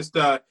 you know, just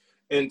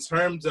in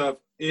terms of,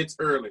 it's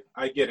early.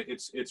 I get it.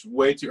 It's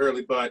way too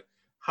early. But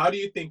how do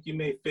you think you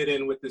may fit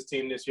in with this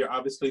team this year?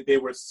 Obviously, they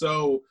were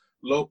so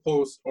low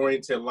post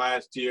oriented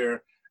last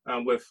year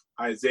with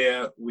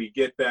Isaiah. We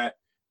get that.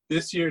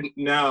 This year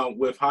now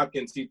with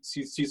Hopkins, he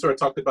sort of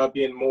talked about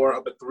being more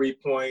of a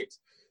 3-point,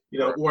 you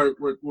know, or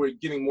we're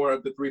getting more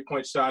of the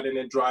 3-point shot and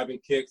then driving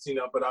kicks, you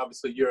know. But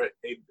obviously, you're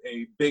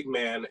a big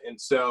man,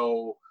 and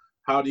so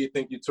how do you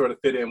think you'd sort of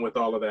fit in with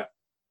all of that?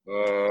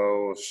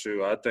 Oh,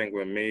 shoot. I think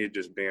with me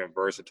just being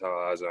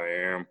versatile as I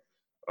am,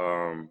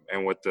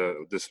 and with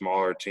the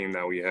smaller team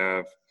that we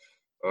have,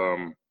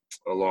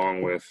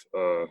 along with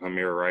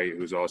Hamir Wright,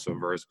 who's also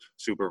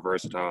super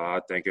versatile, I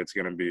think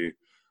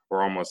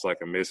we're almost like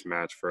a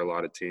mismatch for a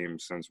lot of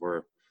teams since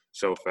we're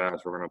so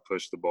fast. We're going to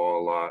push the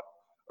ball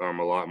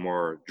a lot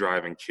more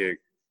drive and kick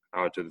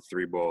out to the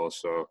 3 balls.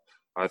 So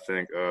I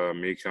think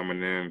me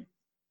coming in,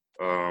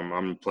 I'm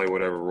going to play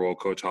whatever role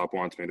Coach Hop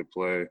wants me to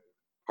play.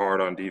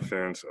 Hard on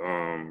defense,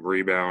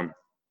 rebound,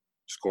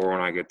 score when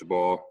I get the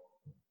ball.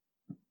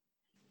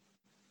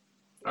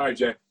 All right,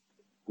 Jay.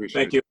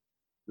 Appreciate you.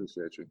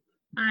 Appreciate you.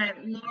 All right,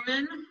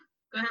 Lauren.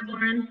 Go ahead,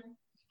 Lauren.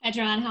 Hi,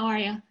 John. How are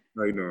you?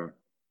 How you doing?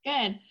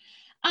 Good.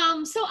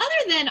 So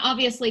other than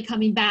obviously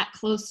coming back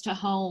close to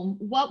home,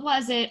 what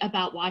was it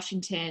about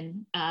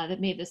Washington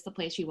that made this the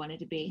place you wanted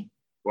to be?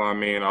 Well, I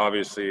mean,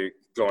 obviously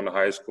going to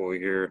high school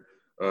here,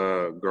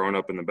 growing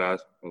up in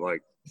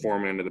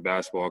forming into the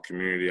basketball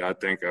community, I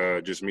think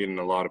just meeting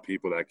a lot of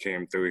people that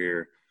came through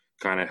here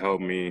kind of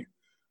helped me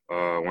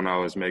when I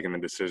was making the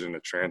decision to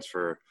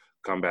transfer,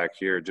 come back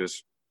here.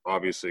 Just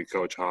obviously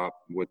Coach Hop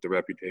with the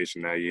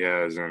reputation that he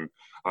has, and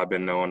I've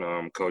been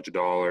knowing Coach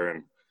Dollar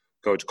and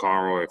Coach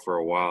Conroy for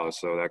a while,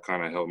 so that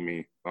kind of helped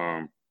me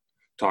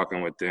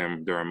talking with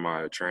them during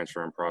my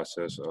transferring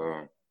process,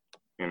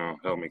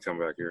 helped me come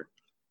back here.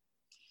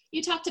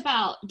 You talked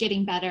about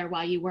getting better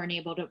while you weren't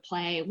able to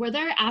play. Were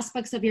there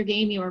aspects of your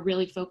game you were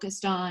really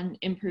focused on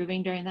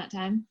improving during that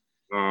time?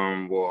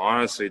 Well,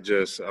 honestly,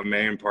 just a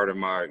main part of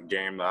my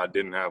game that I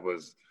didn't have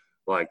was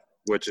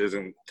which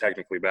isn't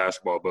technically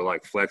basketball,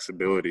 but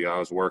flexibility. I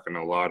was working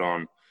a lot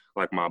on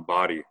my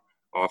body,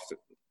 often,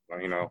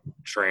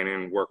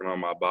 training, working on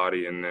my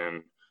body, and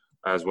then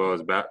as well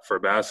as for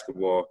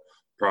basketball,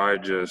 probably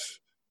just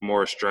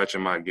more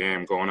stretching my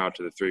game, going out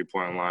to the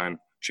 3-point line,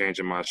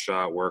 changing my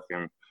shot,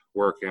 working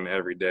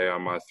every day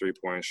on my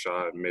 3-point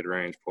shot,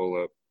 mid-range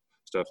pull-up,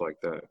 stuff like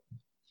that.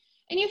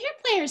 And you hear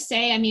players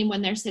say,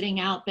 when they're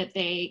sitting out, that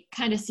they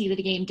kind of see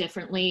the game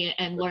differently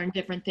and learn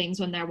different things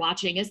when they're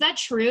watching. Is that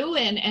true?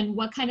 And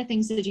what kind of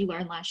things did you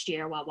learn last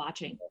year while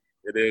watching?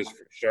 It is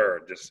for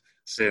sure. Just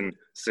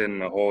sitting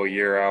the whole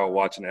year out,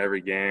 watching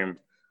every game,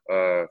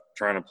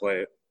 trying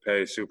to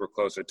pay super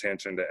close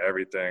attention to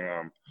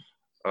everything.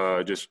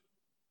 Just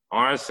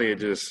honestly,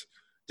 just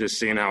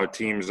seeing how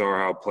teams are,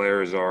 how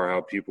players are,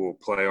 how people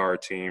play our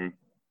team,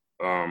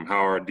 how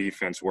our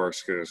defense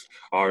works, because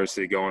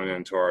obviously going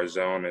into our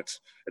zone, it's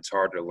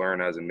hard to learn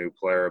as a new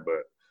player,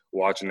 but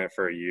watching it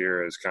for a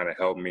year has kind of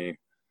helped me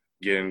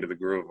get into the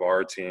groove of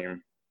our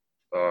team,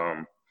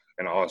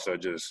 and also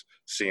just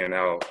seeing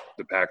how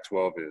the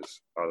Pac-12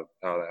 is,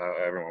 how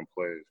everyone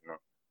plays.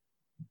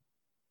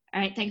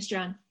 All right, thanks,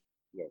 John.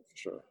 Yeah, for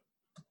sure.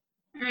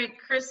 All right,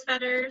 Chris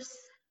Fetters.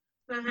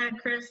 Go ahead,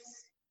 Chris.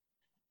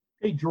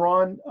 Hey,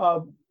 Jaron,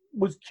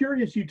 was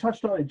curious, you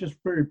touched on it just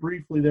very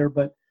briefly there,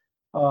 but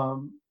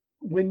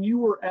when you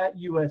were at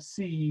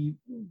USC,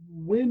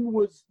 when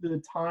was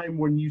the time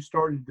when you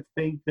started to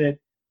think that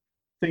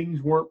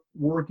things weren't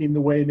working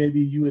the way maybe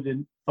you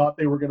had thought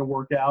they were going to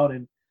work out,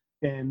 and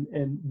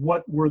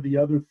what were the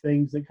other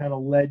things that kind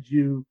of led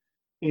you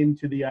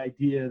into the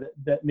idea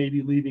that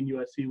maybe leaving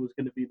USC was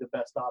going to be the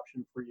best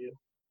option for you?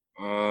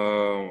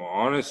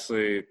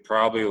 Honestly,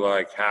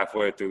 probably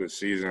halfway through the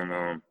season.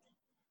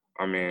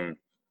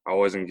 I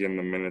wasn't getting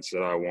the minutes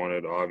that I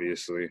wanted,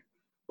 obviously,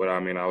 but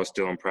I was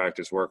still in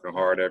practice, working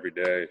hard every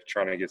day,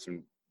 trying to get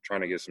some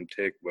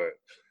tick, but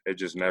it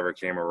just never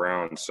came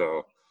around.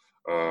 So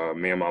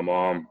me and my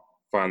mom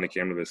finally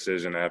came to the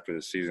decision after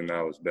the season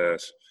that was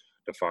best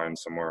to find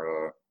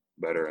somewhere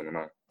better, and then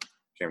I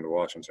came to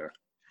Washington.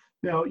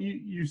 Now,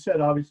 you said,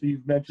 obviously,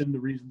 you've mentioned the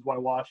reasons why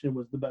Washington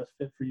was the best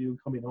fit for you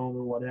coming home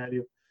and what have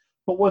you.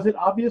 But was it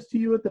obvious to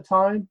you at the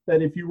time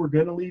that if you were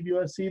going to leave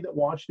USC, that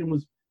Washington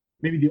was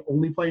maybe the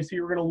only place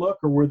you were going to look,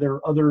 or were there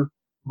other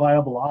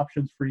viable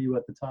options for you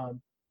at the time?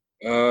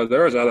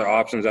 There was other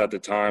options at the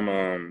time.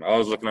 I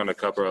was looking at a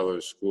couple other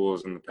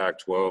schools in the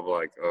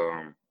Pac-12,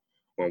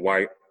 when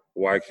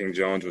White King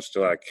Jones was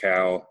still at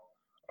Cal.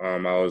 I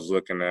was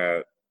looking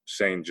at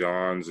St.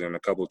 John's and a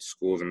couple of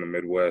schools in the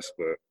Midwest,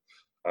 but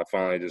I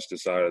finally just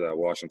decided that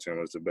Washington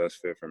was the best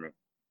fit for me.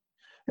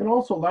 And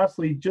also,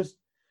 lastly, just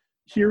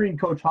hearing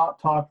Coach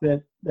Hop talk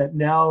that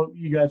now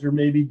you guys are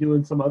maybe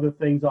doing some other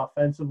things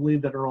offensively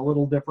that are a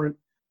little different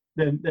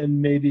than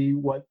maybe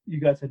what you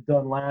guys had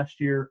done last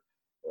year.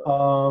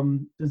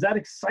 Does that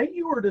excite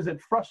you, or does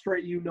it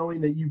frustrate you knowing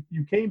that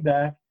you came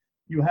back,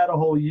 you had a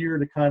whole year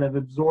to kind of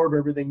absorb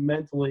everything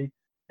mentally,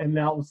 and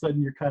now all of a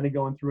sudden you're kind of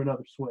going through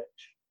another switch?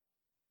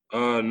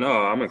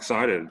 No, I'm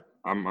excited.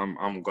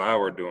 I'm glad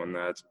we're doing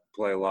that. It's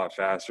play a lot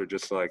faster.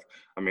 Just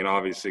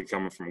obviously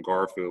coming from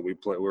Garfield,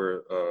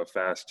 we're a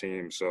fast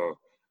team, so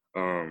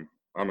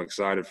I'm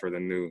excited for the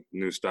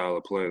new style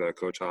of play that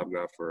Coach Hop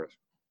got for us.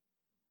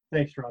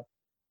 Thanks, Rob.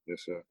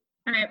 Yes, sir.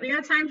 All right, we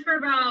got time for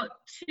about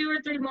 2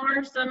 or 3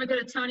 more, so I'm gonna go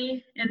to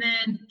Tony and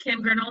then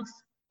Cam Grinolds.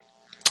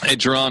 Hey,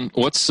 Jerron,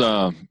 what's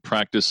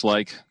practice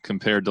like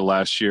compared to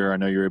last year? I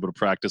know you're able to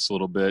practice a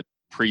little bit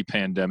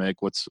pre-pandemic.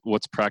 What's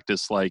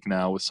practice like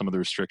now with some of the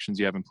restrictions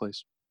you have in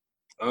place?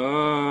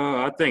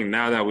 I think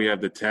now that we have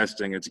the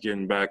testing, it's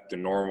getting back to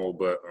normal.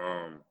 But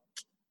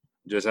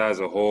just as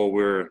a whole,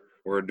 we're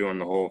doing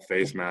the whole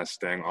face mask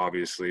thing.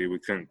 Obviously, we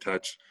couldn't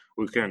touch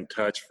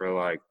for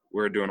like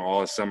we were doing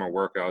all the summer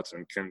workouts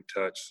and couldn't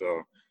touch.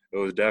 So it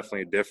was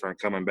definitely different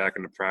coming back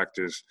into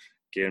practice,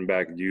 getting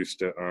back used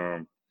to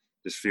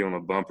just feeling a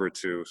bump or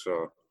two.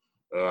 So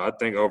I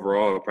think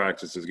overall the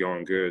practice is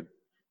going good.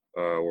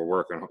 We're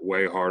working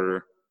way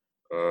harder.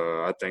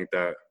 I think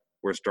that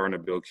we're starting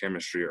to build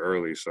chemistry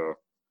early, so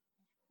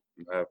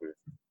I'm happy.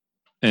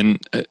 And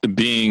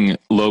being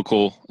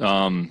local,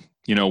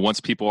 once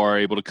people are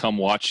able to come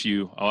watch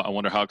you, I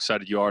wonder how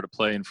excited you are to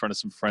play in front of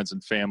some friends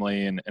and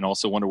family, and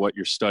also wonder what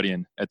you're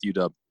studying at the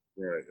UW.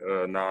 Right.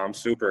 I'm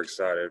super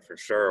excited for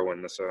sure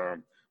when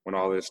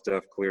all this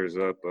stuff clears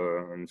up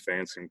and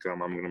fans can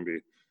come.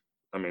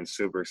 I'm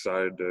super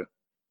excited to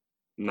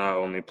not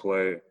only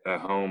play at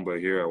home but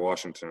here at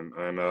Washington.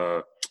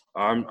 And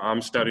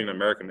I'm studying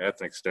American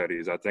Ethnic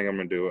Studies. I think I'm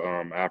gonna do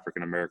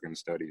African American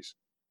Studies.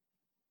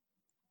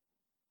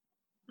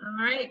 All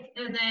right,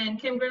 and then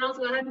Kim Grinolds,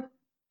 go ahead.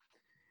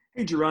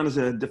 Hey, Jerron, as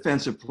a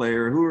defensive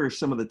player, who are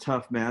some of the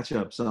tough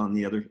matchups on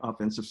the other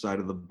offensive side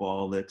of the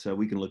ball that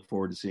we can look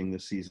forward to seeing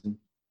this season?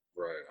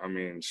 Right.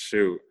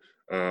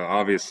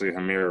 Obviously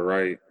Hamir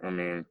Wright.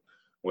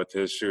 With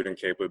his shooting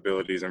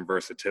capabilities and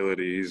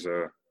versatility, he's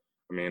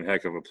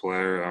heck of a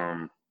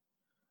player.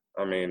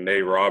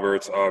 Nate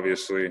Roberts,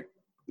 obviously.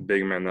 The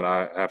big men that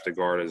I have to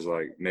guard is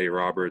like Nate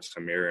Roberts,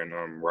 Hamir,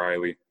 and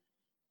Riley,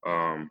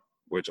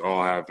 which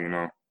all have,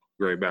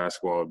 great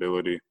basketball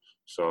ability.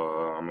 So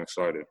I'm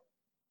excited.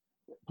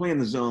 Playing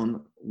the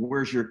zone,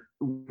 where's your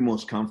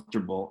most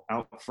comfortable?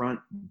 Out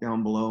front,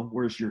 down below?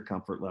 Where's your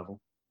comfort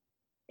level?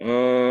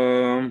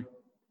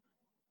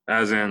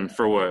 As in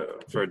for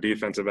what? For a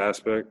defensive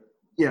aspect?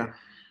 Yeah.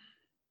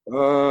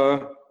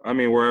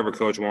 Wherever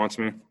coach wants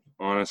me,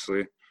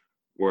 honestly.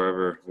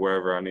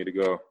 Wherever I need to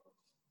go.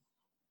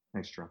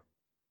 Thanks, Jerron.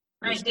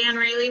 All right, Dan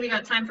Rayleigh, we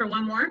got time for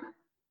one more.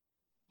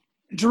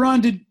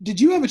 Jerron, did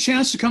you have a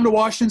chance to come to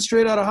Washington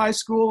straight out of high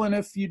school? And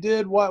if you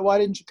did, why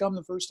didn't you come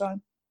the first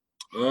time?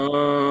 I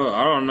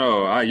don't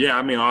know.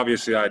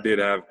 Obviously I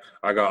got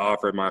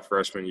offered my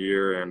freshman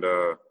year, and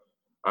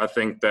I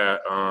think that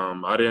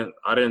I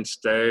didn't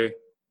stay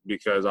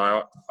because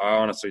I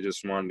honestly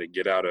just wanted to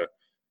get out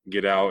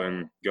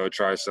and go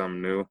try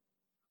something new.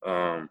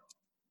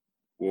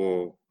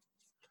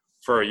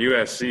 For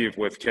USC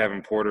with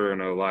Kevin Porter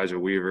and Elijah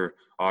Weaver,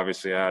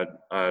 obviously I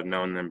had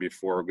known them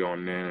before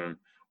going in, and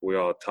we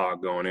all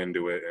talked going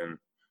into it, and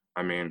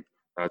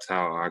that's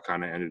how I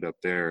kind of ended up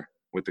there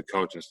with the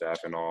coaching staff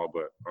and all.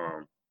 But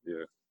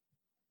yeah.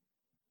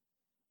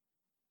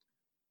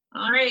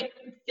 All right,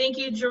 thank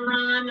you,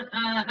 Jerron.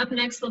 Up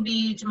next will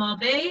be Jamal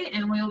Bey,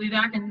 and we'll be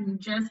back in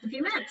just a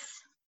few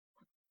minutes.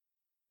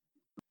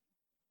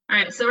 All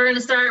right, so we're going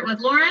to start with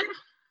Lauren.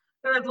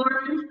 Go ahead,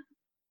 Lauren.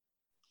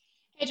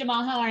 Hey,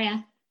 Jamal, how are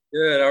you?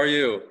 Good, how are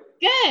you?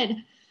 Good.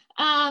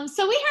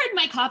 So we heard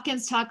Mike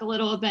Hopkins talk a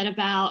little bit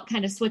about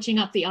kind of switching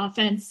up the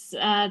offense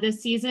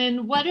this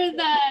season. What are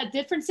the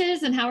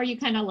differences, and how are you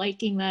kind of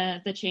liking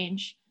the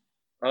change?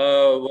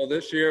 Well,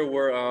 this year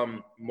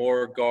we're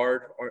more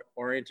guard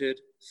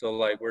oriented. So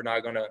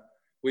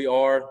we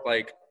are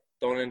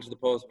throwing into the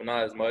post, but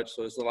not as much.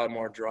 So it's a lot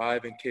more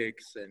drive and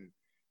kicks and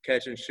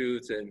catch and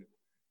shoots and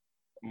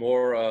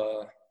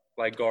more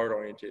guard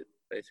oriented,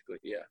 basically.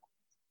 Yeah.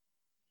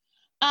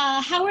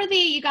 How are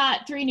you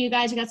got 3 new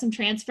guys, you got some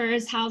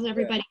transfers. How's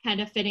everybody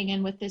kind of fitting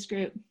in with this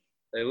group?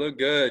 They look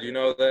good.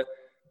 That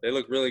they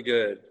look really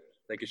good.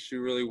 They can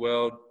shoot really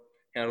well,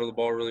 handle the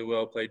ball really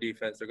well, play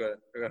defense. They're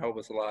gonna help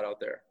us a lot out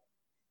there,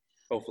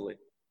 hopefully.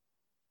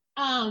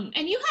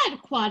 And you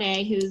had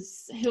Quade,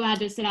 who had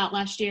to sit out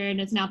last year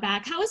and is now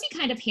back. How has he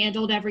kind of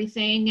handled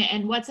everything,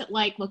 and what's it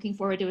like looking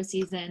forward to a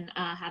season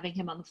having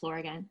him on the floor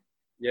again?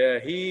 Yeah,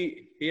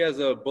 he has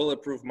a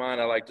bulletproof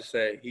mind, I like to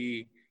say.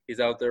 He's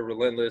out there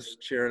relentless,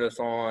 cheering us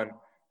on,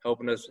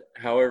 helping us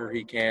however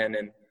he can.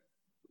 And,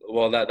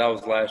 that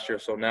was last year.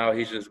 So now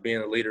he's just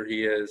being the leader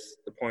he is,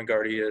 the point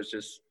guard he is,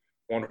 just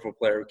wonderful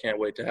player. We can't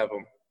wait to have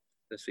him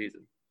this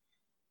season.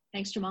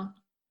 Thanks, Jamal.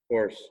 Of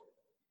course.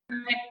 All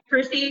right,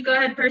 Percy, go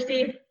ahead,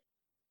 Percy.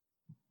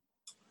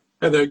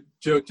 Hey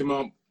there,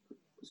 Jamal.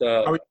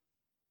 So,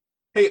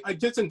 hey,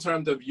 just in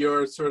terms of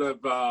your sort of,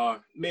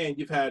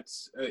 you've had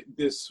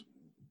this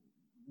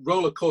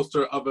roller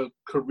coaster of a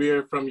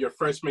career from your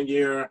freshman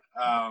year.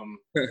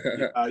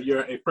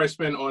 You're a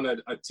freshman on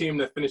a team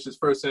that finishes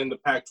first in the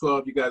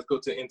Pac-12. You guys go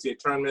to the NCAA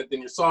tournament.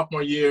 Then your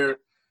sophomore year,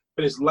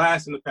 finish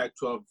last in the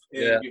Pac-12,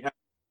 and you have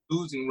a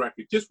losing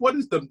record. Just what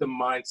is the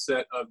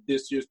mindset of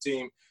this year's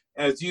team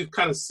as you've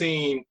kind of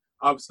seen,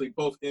 obviously,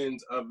 both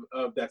ends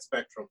of that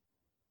spectrum?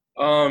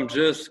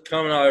 Just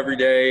coming out every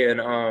day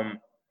and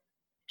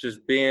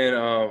just being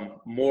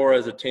more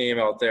as a team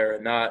out there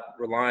and not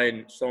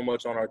relying so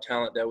much on our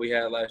talent that we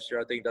had last year.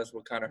 I think that's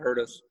what kind of hurt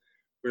us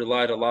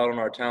relied a lot on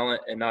our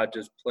talent and not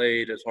just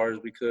played as hard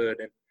as we could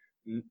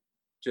and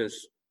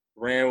just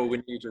ran what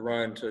we need to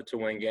run to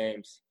win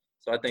games.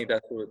 So I think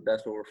that's what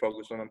we're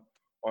focused on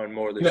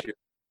more this year.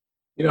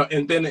 You know,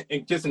 and then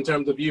just in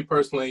terms of you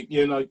personally,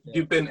 you know,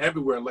 you've been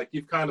everywhere. Like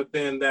you've kind of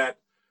been that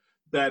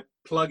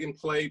plug and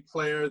play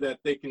player that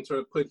they can sort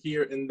of put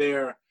here and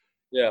there.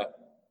 Yeah.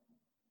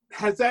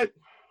 Has that,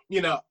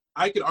 you know,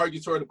 I could argue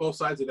sort of both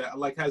sides of that.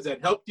 Like, has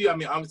that helped you? I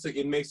mean, obviously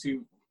it makes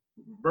you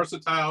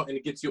versatile and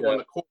it gets you on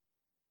the court.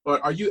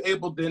 But are you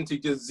able then to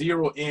just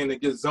zero in and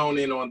just zone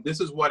in on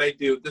this is what I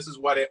do, this is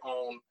what I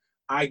own,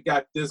 I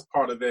got this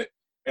part of it,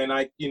 and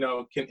I, you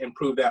know, can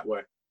improve that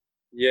way?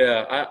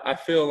 Yeah, I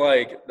feel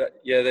like that.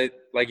 Yeah, they,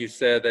 like you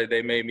said,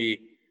 they made me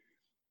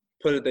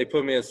they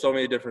put me in so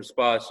many different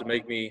spots to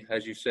make me,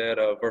 as you said,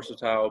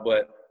 versatile.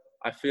 But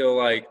I feel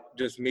like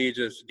just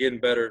getting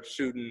better,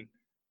 shooting,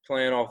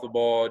 playing off the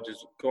ball,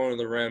 just going to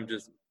the rim,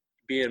 just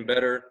being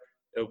better.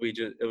 It would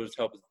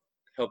help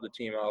the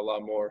team out a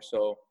lot more.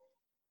 So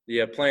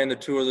yeah, playing the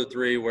 2 or the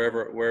 3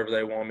 wherever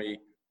they want me,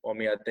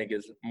 I think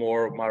is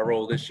more my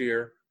role this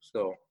year.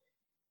 So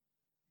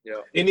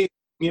yeah. Any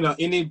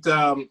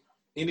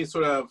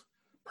sort of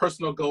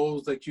personal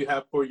goals that you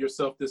have for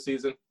yourself this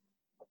season?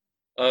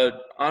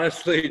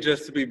 Honestly,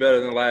 just to be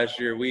better than last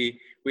year. We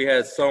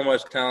had so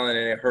much talent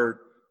and it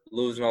hurt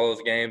losing all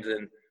those games.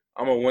 And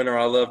I'm a winner.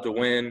 I love to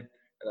win.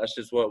 And that's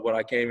just what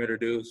I came here to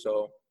do.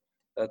 So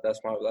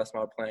that's my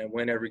plan.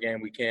 Win every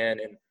game we can,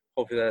 and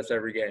hopefully that's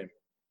every game.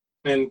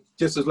 And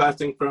just as last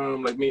thing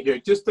from like me here,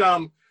 just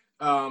you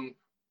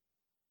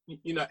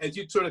know, as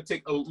you sort of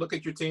take a look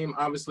at your team,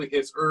 obviously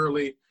it's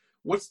early.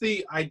 What's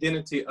the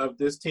identity of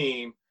this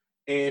team,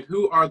 and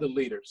who are the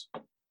leaders?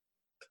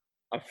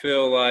 I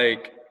feel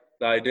like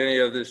the identity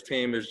of this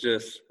team is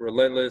just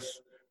relentless.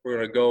 We're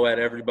going to go at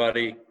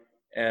everybody,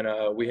 and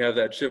we have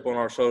that chip on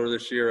our shoulder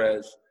this year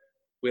as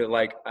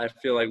I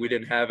feel like we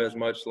didn't have as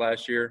much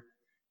last year,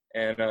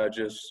 and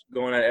just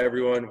going at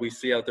everyone we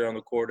see out there on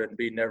the court and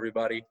beating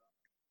everybody.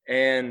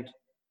 And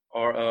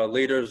our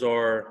leaders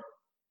are,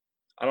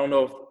 I don't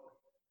know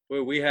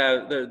if we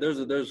have,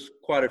 there's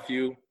quite a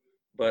few,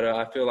 but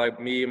I feel like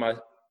me,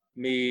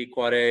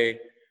 Quade,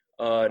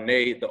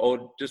 Nate, the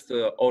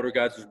older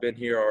guys who've been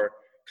here are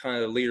kind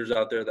of the leaders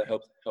out there that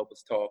help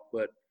us talk.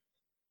 But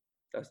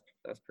that's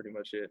pretty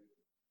much it.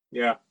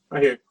 Yeah, I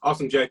hear.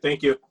 Awesome, Jay.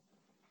 Thank you.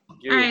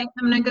 All right,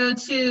 I'm going to go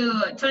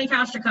to Tony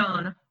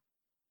Castricone.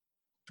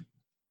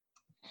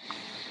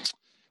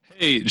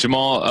 Hey,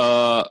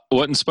 Jamal,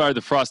 what inspired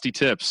the Frosty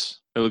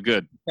Tips? They look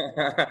good.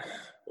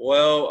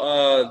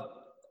 Well,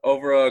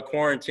 over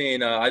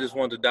quarantine, I just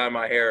wanted to dye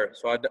my hair.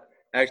 So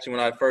actually,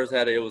 when I first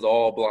had it, it was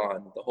all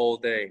blonde, the whole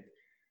thing.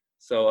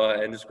 So,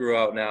 and it's grew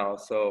out now.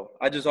 So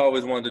I just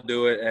always wanted to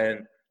do it,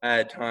 and I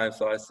had time,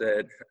 so I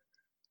said,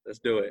 let's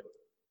do it.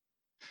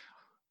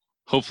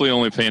 Hopefully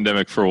only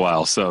pandemic for a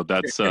while, so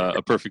that's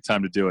a perfect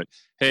time to do it.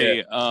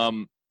 Hey,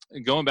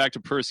 going back to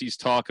Percy's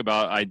talk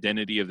about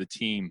identity of the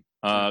team,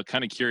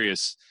 kind of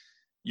curious,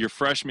 your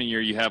freshman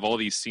year, you have all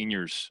these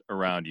seniors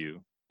around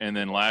you. And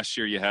then last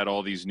year you had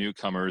all these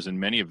newcomers, and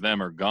many of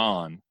them are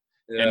gone.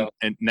 Yeah.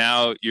 And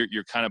now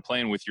you're kind of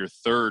playing with your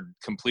third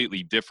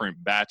completely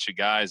different batch of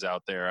guys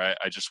out there.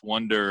 I just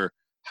wonder,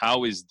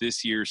 how is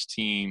this year's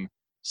team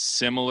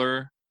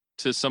similar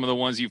to some of the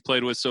ones you've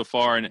played with so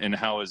far, and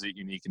how is it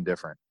unique and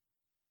different?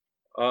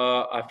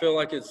 I feel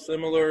like it's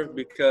similar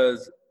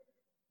because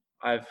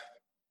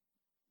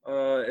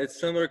it's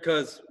similar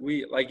because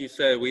we, like you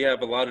said, we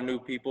have a lot of new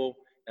people,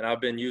 and I've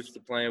been used to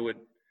playing with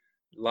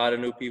a lot of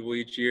new people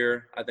each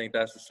year. I think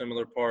that's the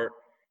similar part.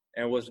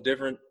 And what's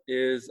different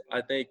is,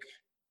 I think,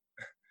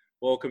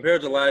 well,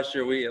 compared to last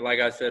year, we, like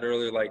I said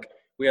earlier, like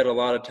we had a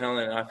lot of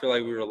talent, and I feel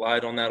like we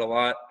relied on that a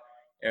lot.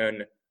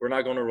 And we're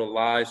not going to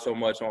rely so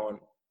much on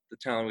the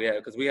talent we have,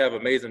 because we have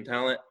amazing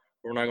talent.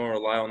 We're not going to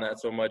rely on that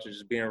so much, and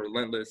just being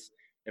relentless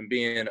and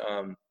being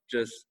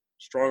just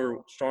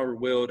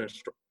stronger-willed and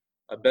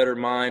a better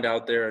mind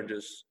out there, and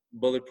just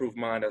bulletproof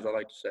mind, as I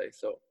like to say.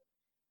 So,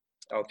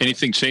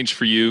 anything changed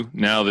for you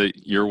now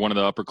that you're one of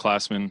the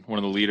upperclassmen, one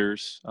of the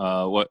leaders?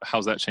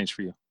 How's that changed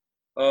for you?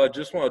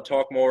 Just want to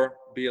talk more,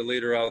 be a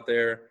leader out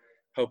there,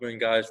 helping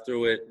guys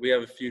through it. We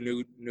have a few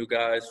new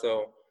guys,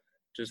 so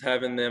just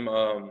having them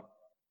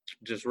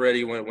just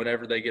ready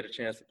whenever they get a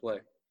chance to play.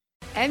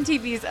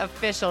 MTV's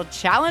official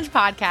Challenge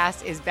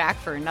podcast is back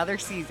for another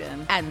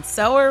season. And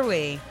so are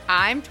we.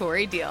 I'm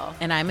Tori Deal.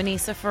 And I'm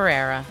Anissa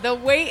Ferreira. The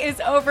wait is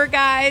over,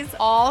 guys.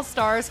 All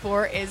Stars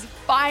 4 is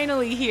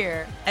finally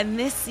here. And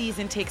this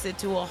season takes it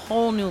to a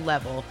whole new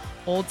level.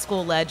 Old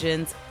school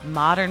legends,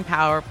 modern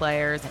power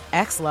players, and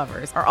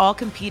ex-lovers are all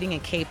competing in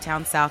Cape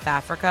Town, South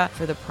Africa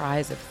for the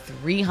prize of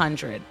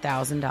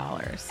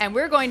 $300,000. And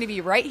we're going to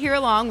be right here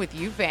along with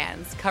you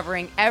fans,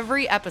 covering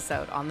every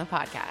episode on the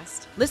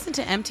podcast. Listen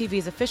to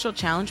MTV's official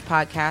Challenge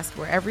podcast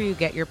wherever you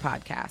get your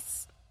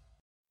podcasts.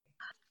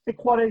 Hey,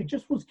 Quade,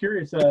 just was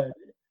curious.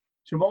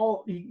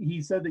 Jamal,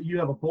 he said that you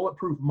have a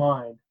bulletproof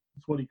mind.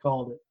 That's what he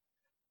called it.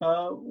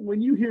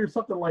 When you hear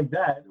something like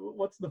that,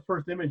 what's the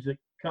first image that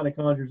kind of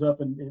conjures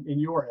up in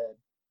your head?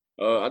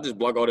 I just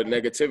block all the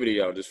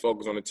negativity out. Just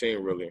focus on the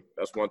team, really.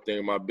 That's one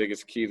thing. My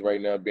biggest keys right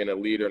now, being a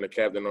leader and a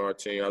captain on our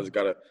team. I just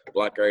got to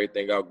block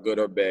everything out, good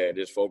or bad.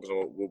 Just focus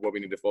on what we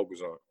need to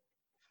focus on.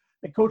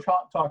 And Coach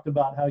Hop talked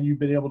about how you've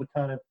been able to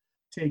kind of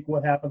take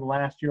what happened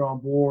last year on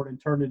board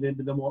and turn it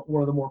into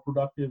one of the more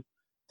productive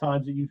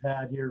times that you've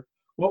had here.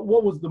 What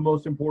was the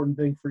most important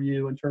thing for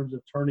you in terms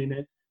of turning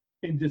it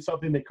into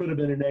something that could have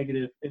been a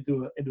negative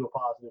into a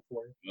positive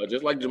for you?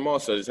 Just like Jamal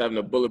said, just having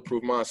a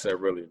bulletproof mindset,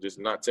 really. Just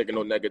not taking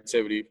no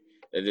negativity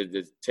and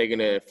just taking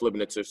it and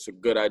flipping it to some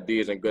good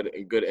ideas and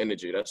good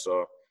energy. That's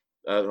all.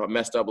 I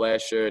messed up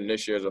last year, and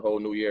this year is a whole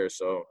new year.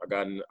 So I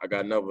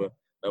got another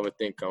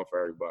thing coming for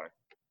everybody.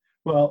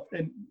 Well,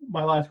 and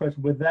my last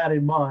question, with that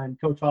in mind,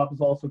 Coach Hop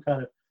is also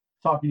kind of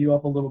talking you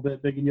up a little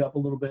bit, bigging you up a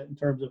little bit in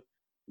terms of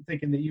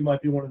thinking that you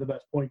might be one of the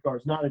best point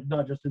guards, not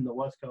just in the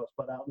West Coast,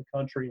 but out in the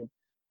country. And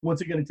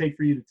what's it going to take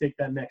for you to take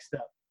that next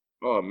step?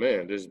 Oh,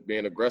 man, just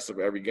being aggressive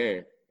every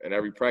game and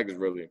every practice,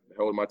 really.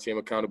 Holding my team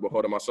accountable,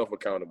 holding myself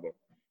accountable.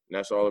 And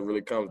that's all it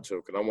really comes to,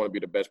 because I want to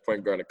be the best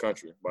point guard in the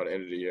country by the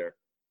end of the year.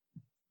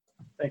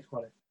 Thanks,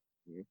 Quade.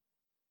 Mm-hmm.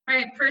 All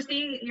right,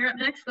 Percy, you're up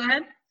next. Go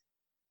ahead.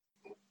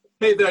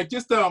 Hey there,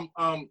 just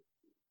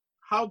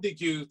how did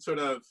you sort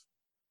of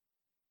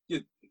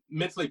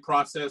mentally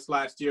process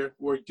last year,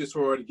 or just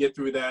sort of get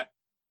through that?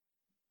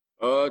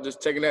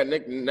 Just taking that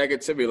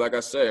negativity, like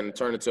I said, and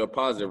turn it to a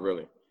positive,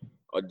 really.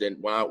 Then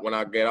when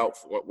I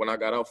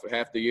got out for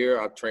half the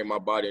year, I trained my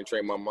body and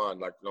trained my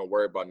mind. Like, don't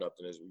worry about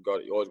nothing.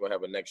 You're always gonna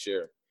have a next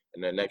year,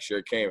 and then next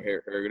year came.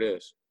 Here it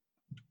is.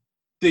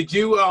 Did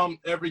you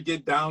ever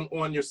get down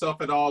on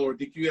yourself at all, or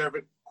did you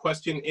ever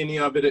question any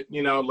of it?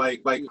 You know,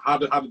 like how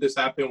did this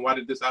happen? Why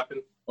did this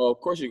happen? Well, of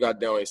course you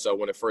got down on yourself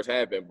when it first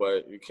happened,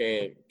 but you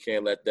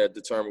can't let that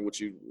determine what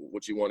you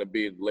want to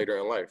be later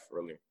in life.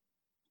 Really,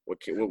 what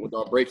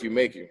don't break you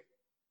make you.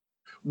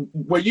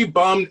 Were you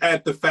bummed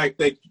at the fact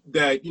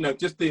that you know,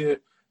 just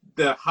the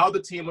how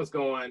the team was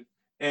going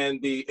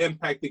and the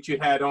impact that you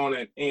had on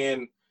it,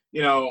 and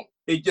you know,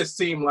 it just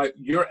seemed like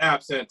your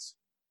absence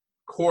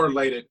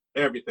correlated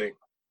everything?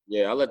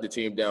 Yeah, I let the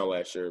team down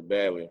last year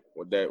badly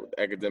with that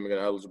academic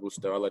and eligible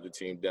stuff. I let the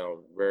team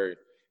down very.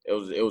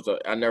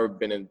 I never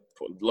been in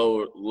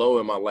low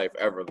in my life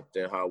ever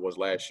than how it was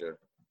last year.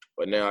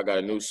 But now I got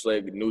a new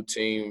slate, new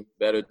team,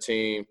 better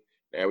team,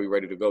 and we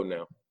ready to go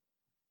now.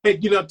 Hey,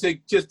 you know,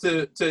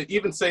 to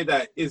even say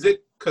that, is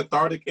it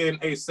cathartic in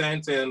a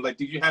sense? And like,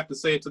 did you have to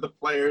say it to the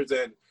players,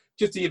 and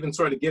just to even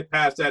sort of get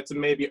past that, to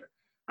maybe,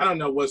 I don't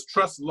know, was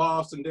trust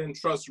lost and then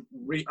trust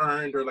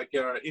re-earned, or like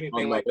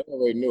anything like that? They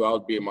already knew I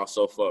was beating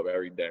myself up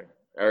every day.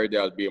 Every day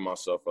I was beating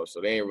myself up.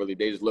 So they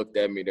just looked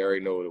at me. They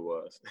already know what it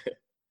was.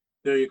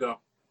 There you go.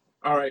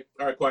 All right,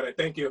 Quade.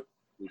 Thank you.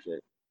 Appreciate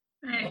it.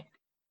 All right.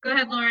 Go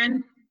ahead,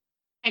 Lauren.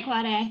 Hi,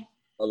 Quade.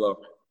 Hello.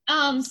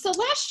 So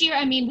last year,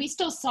 I mean, we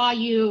still saw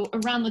you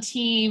around the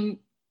team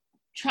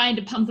trying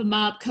to pump them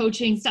up,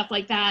 coaching, stuff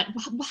like that.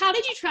 How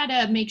did you try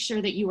to make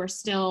sure that you were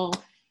still,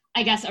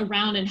 I guess,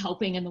 around and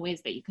helping in the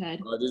ways that you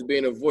could? Just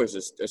being a voice,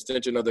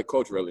 extension of the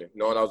coach, really.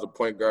 Knowing I was a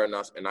point guard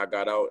and I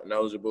got out and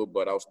eligible,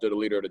 but I was still the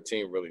leader of the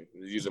team, really.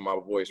 Using my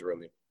voice,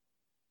 really.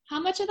 How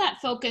much of that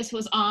focus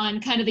was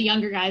on kind of the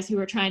younger guys who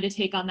were trying to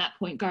take on that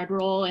point guard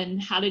role, and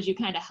how did you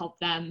kind of help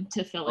them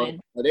to fill in?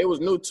 They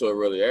was new to it,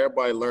 really.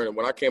 Everybody learned.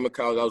 When I came to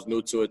college, I was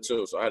new to it,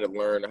 too. So I had to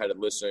learn, I had to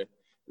listen,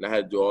 and I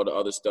had to do all the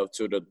other stuff,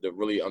 too, to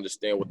really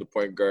understand what the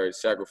point guard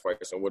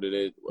sacrifice and what it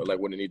is, like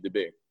what it needs to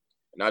be.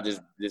 And I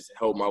just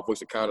held my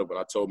voice accountable.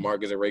 I told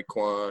Marcus and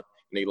Raekwon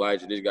and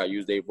Elijah, this guy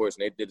used their voice,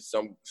 and they did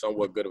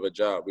somewhat good of a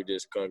job. We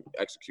just couldn't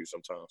execute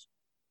sometimes.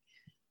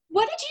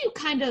 What did you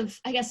kind of,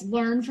 I guess,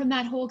 learn from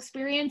that whole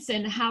experience,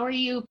 and how are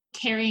you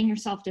carrying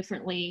yourself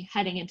differently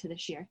heading into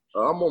this year?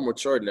 I'm more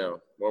mature now.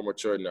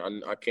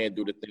 I can't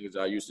do the things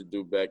I used to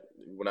do back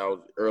when I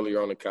was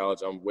earlier on in college.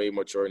 I'm way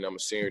mature now. I'm a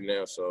senior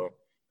now, so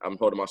I'm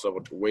holding myself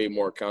way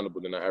more accountable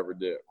than I ever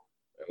did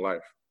in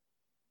life.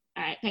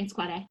 All right. Thanks,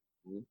 Quade.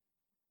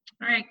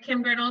 Mm-hmm. All right.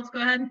 Kim Gernholz,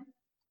 go ahead.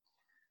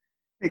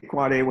 Hey,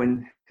 Quade,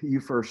 when you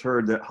first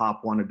heard that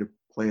Hop wanted to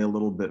play a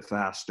little bit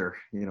faster,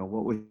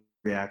 what was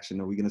reaction?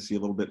 Are we going to see a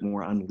little bit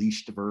more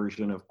unleashed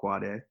version of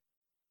Quade?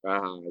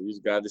 You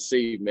just got to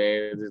see,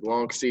 man. It's a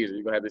long season.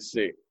 You're going to have to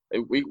see.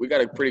 We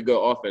got a pretty good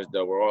offense,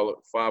 though. We're all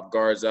 5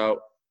 guards out,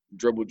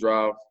 dribble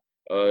drive,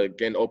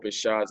 getting open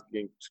shots,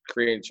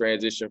 creating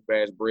transition,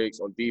 fast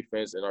breaks on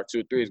defense, and our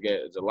 2-3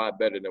 is a lot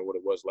better than what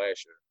it was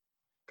last year.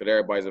 Because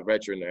everybody's a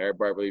veteran there.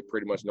 Everybody really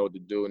pretty much know what to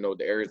do, know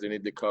the areas they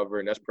need to cover,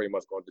 and that's pretty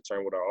much going to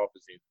determine what our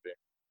offense needs to be.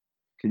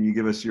 Can you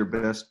give us your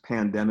best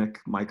pandemic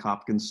Mike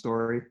Hopkins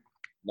story?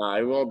 Nah,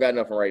 he won't got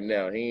nothing right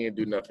now. He ain't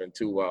do nothing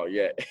too wild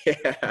yet. He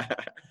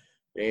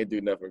ain't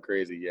do nothing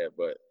crazy yet.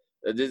 But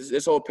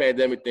this whole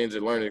pandemic thing is a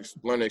learning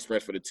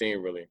experience for the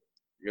team, really.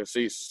 You can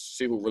see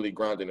who really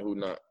grinding and who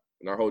not.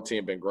 And our whole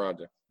team been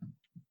grinding.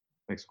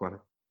 Thanks, Quade.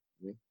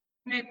 All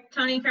right,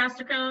 Tony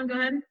Castricone, go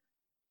ahead.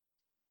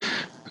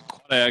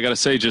 Quade, I got to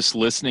say, just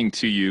listening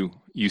to you,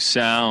 you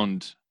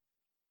sound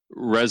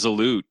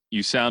resolute.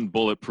 You sound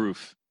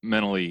bulletproof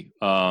mentally.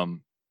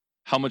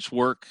 how much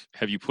work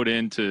have you put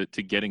into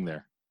getting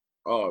there?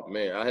 Oh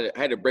man, I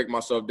had to break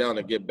myself down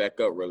to get back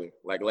up. Really,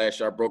 like last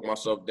year, I broke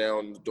myself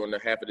down during the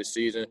half of the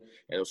season,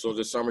 and as soon as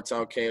the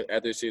summertime came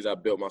after the season, I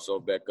built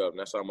myself back up. And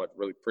that's how much,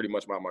 really, pretty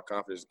much, my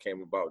confidence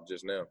came about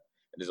just now.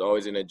 And just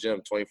always in the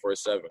gym,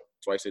 24/7,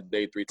 twice a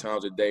day, 3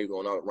 times a day,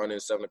 going out running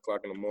at 7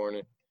 o'clock in the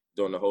morning,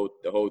 doing the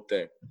whole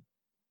thing.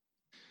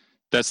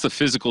 That's the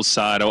physical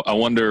side. I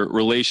wonder,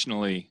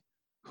 relationally,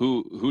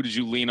 who did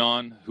you lean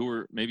on? Who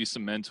were maybe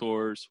some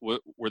mentors?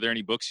 Were there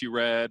any books you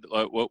read?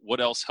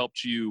 What else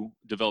helped you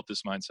develop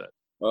this mindset?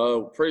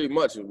 Pretty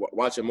much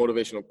watching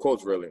motivational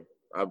quotes, really.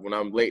 When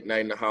I'm late night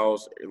in the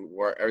house,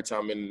 every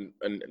time in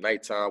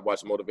nighttime, I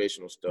watch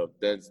motivational stuff.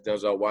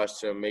 Denzel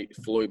Washington,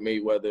 Floyd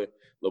Mayweather,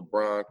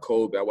 LeBron,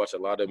 Kobe. I watch a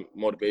lot of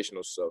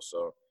motivational stuff.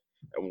 So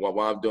and while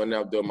I'm doing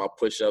that, I'm doing my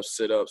push-ups,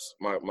 sit-ups,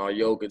 my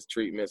yoga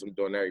treatments. I'm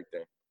doing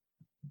everything.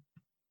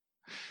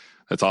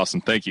 That's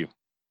awesome. Thank you.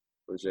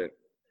 Appreciate it.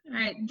 All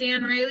right,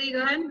 Dan Riley,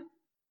 go ahead.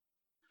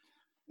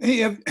 Hey,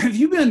 have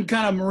you been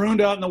kind of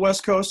marooned out in the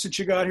West Coast since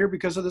you got here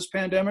because of this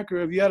pandemic, or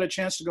have you had a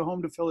chance to go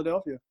home to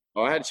Philadelphia?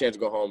 Oh, I had a chance to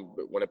go home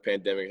when the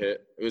pandemic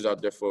hit. It was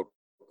out there for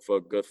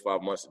a good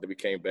 5 months that we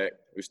came back.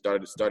 We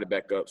started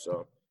back up,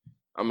 so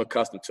I'm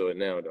accustomed to it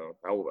now, though.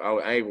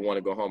 I even want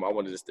to go home. I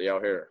wanted to stay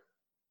out here.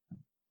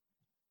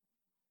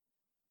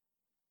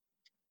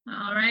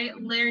 All right,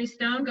 Larry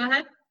Stone, go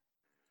ahead.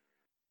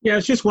 Yeah, I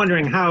was just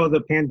wondering how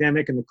the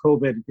pandemic and the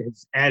COVID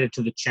has added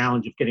to the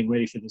challenge of getting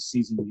ready for this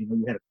season. You know,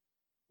 you had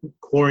a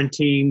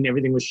quarantine,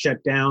 everything was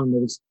shut down. There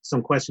was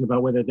some question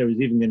about whether there was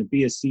even going to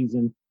be a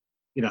season.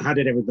 You know, how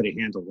did everybody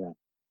handle that?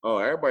 Oh,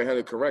 everybody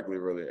handled it correctly,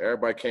 really.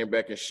 Everybody came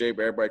back in shape.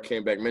 Everybody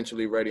came back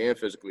mentally ready and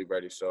physically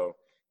ready. So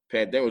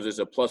pandemic was just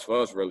a plus for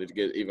us, really, to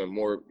get even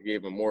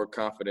more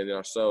confident in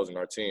ourselves and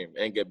our team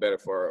and get better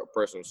for our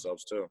personal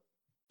selves, too.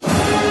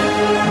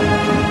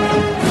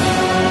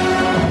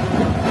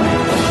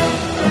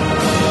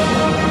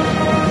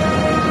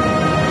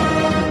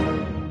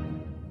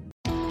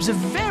 It was a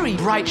very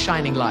bright,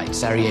 shining light,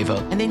 Sarajevo,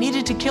 and they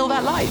needed to kill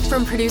that light.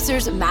 From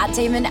producers Matt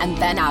Damon and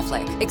Ben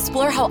Affleck,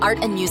 explore how art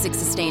and music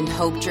sustained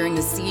hope during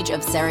the siege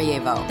of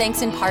Sarajevo,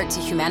 thanks in part to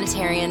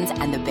humanitarians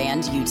and the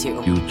band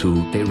U2.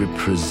 U2, they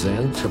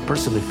represent a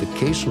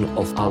personification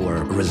of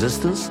our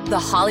resistance. The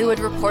Hollywood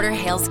Reporter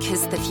hails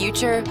Kiss the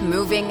Future,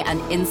 moving and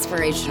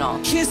inspirational.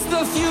 Kiss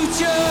the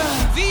future!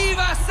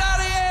 Viva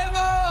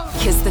Sarajevo!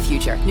 Kiss the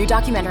Future, new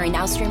documentary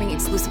now streaming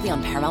exclusively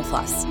on Paramount+.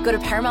 Go to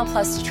Paramount+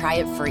 to try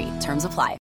it free. Terms apply.